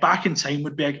Yeah, back in time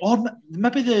would be, or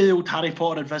maybe the old Harry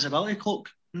Potter invisibility cloak.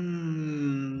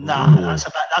 Nah,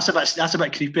 that's a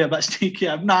bit creepy, a bit sneaky.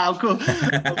 Nah,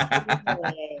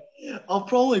 I'll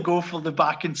probably go for the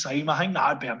back in time. I think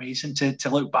that'd be amazing to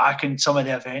look back in some of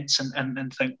the events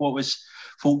and think what was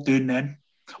folk doing then.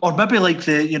 Or maybe like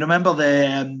you remember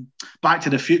the Back to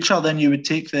the Future. Then you would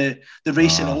take the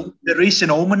racing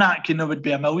almanac, would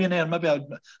be a millionaire. Maybe I'd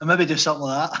maybe do something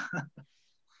like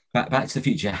that. Back to the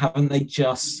Future. Haven't they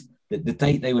just the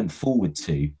date they went forward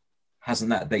to? Hasn't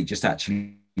that date just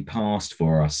actually passed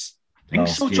for us? I think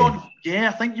so, John. Yeah,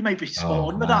 I think you might be spot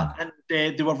on with that. And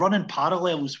they were running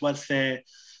parallels with.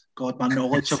 God, my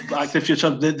knowledge of Back to the Future.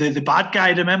 The bad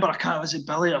guy, remember? Was it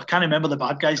Billy? I can't remember the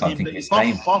bad guy's name. But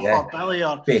Buff or Billy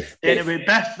or Biff. Anyway,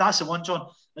 Biff. That's the one, John.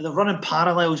 And they're running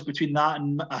parallels between that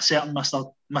and a certain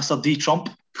Mr. D. Trump.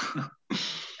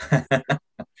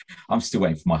 I'm still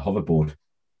waiting for my hoverboard.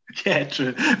 Yeah,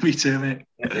 true. Me too, mate.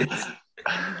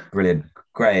 Brilliant,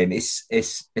 Graeme.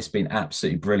 It's been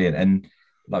absolutely brilliant, and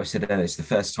like I said earlier, it's the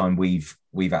first time we've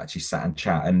actually sat and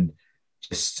chat, and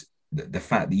just the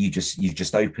fact that you've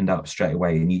just opened up straight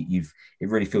away, and it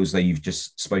really feels like you've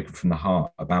just spoken from the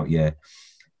heart about your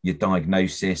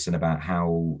diagnosis and about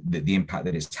how the impact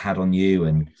that it's had on you,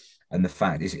 and the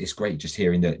fact it's great just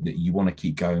hearing that you want to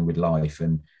keep going with life,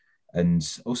 and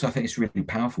also I think it's really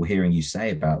powerful hearing you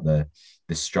say about the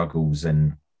struggles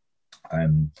and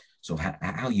sort of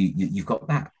how you've got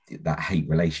that hate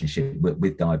relationship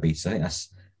with diabetes. I think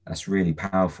that's really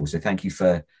powerful. So thank you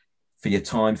for your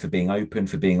time, for being open,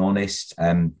 for being honest.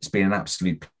 It's been an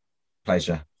absolute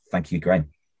pleasure. Thank you, Graeme.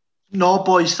 No,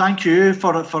 boys, thank you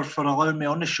for allowing me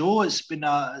on the show. It's been,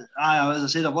 as I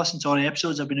said, I've listened to all the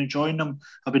episodes. I've been enjoying them.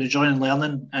 I've been enjoying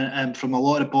learning from a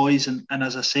lot of boys. And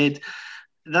as I said,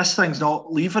 this thing's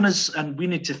not leaving us, and we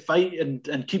need to fight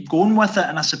and keep going with it.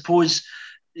 And I suppose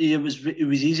it was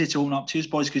easy to open up to you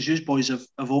boys, because you boys have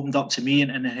opened up to me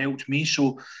and helped me.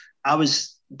 So I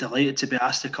was delighted to be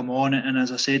asked to come on, and as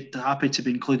I said, happy to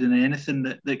be included in anything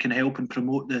that can help and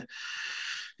promote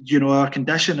our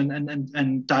condition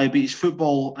and diabetes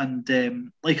football. And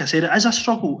like I said, it is a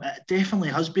struggle. It definitely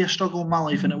has been a struggle in my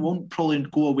life, and it won't probably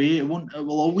go away. It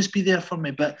will always be there for me.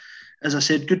 But as I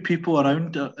said, good people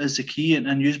around is the key,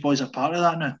 and you boys are part of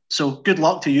that now. So good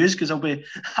luck to you, because I'll be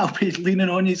leaning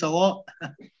on you a lot.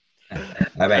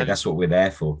 I mean, that's what we're there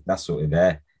for. That's what we're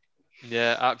there.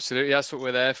 Yeah, absolutely. That's what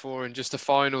we're there for. And just a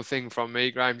final thing from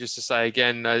me, Graeme, just to say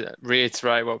again,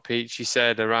 reiterate what Peachy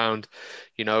said around,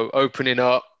 opening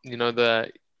up,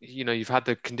 you've had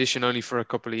the condition only for a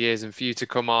couple of years, and for you to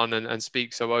come on and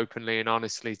speak so openly and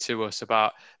honestly to us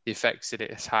about the effects that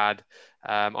it has had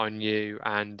on you,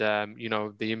 and,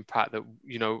 the impact that,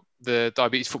 the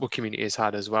diabetes football community has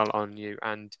had as well on you,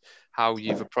 and how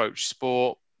you've approached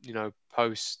sport,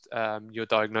 post your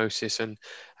diagnosis, and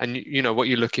what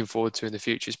you're looking forward to in the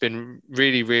future. It's been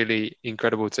really, really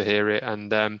incredible to hear it,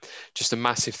 and just a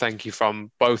massive thank you from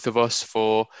both of us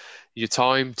for your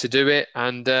time to do it,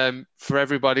 and for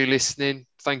everybody listening,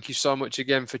 thank you so much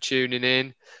again for tuning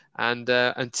in, and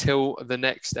until the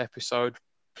next episode,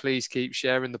 please keep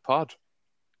sharing the pod.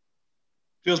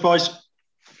 Cheers, boys.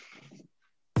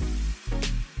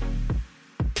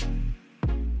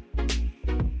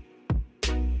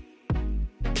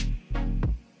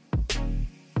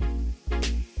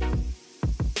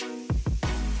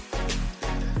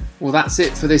 Well, that's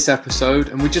it for this episode,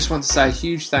 and we just want to say a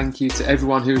huge thank you to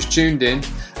everyone who has tuned in,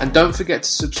 and don't forget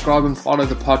to subscribe and follow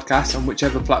the podcast on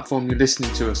whichever platform you're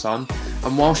listening to us on.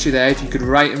 And whilst you're there, if you could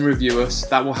rate and review us,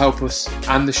 that will help us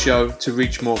and the show to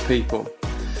reach more people.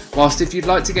 Whilst if you'd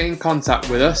like to get in contact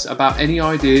with us about any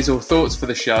ideas or thoughts for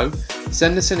the show,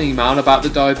 send us an email about the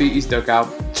Diabetes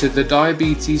Dugout to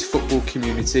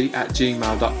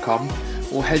thediabetesfootballcommunity@gmail.com,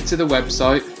 or head to the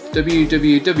website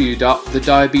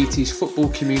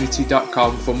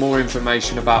www.thediabetesfootballcommunity.com for more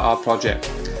information about our project.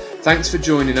 Thanks for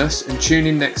joining us, and tune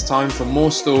in next time for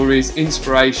more stories,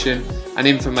 inspiration and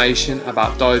information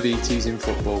about diabetes in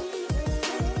football.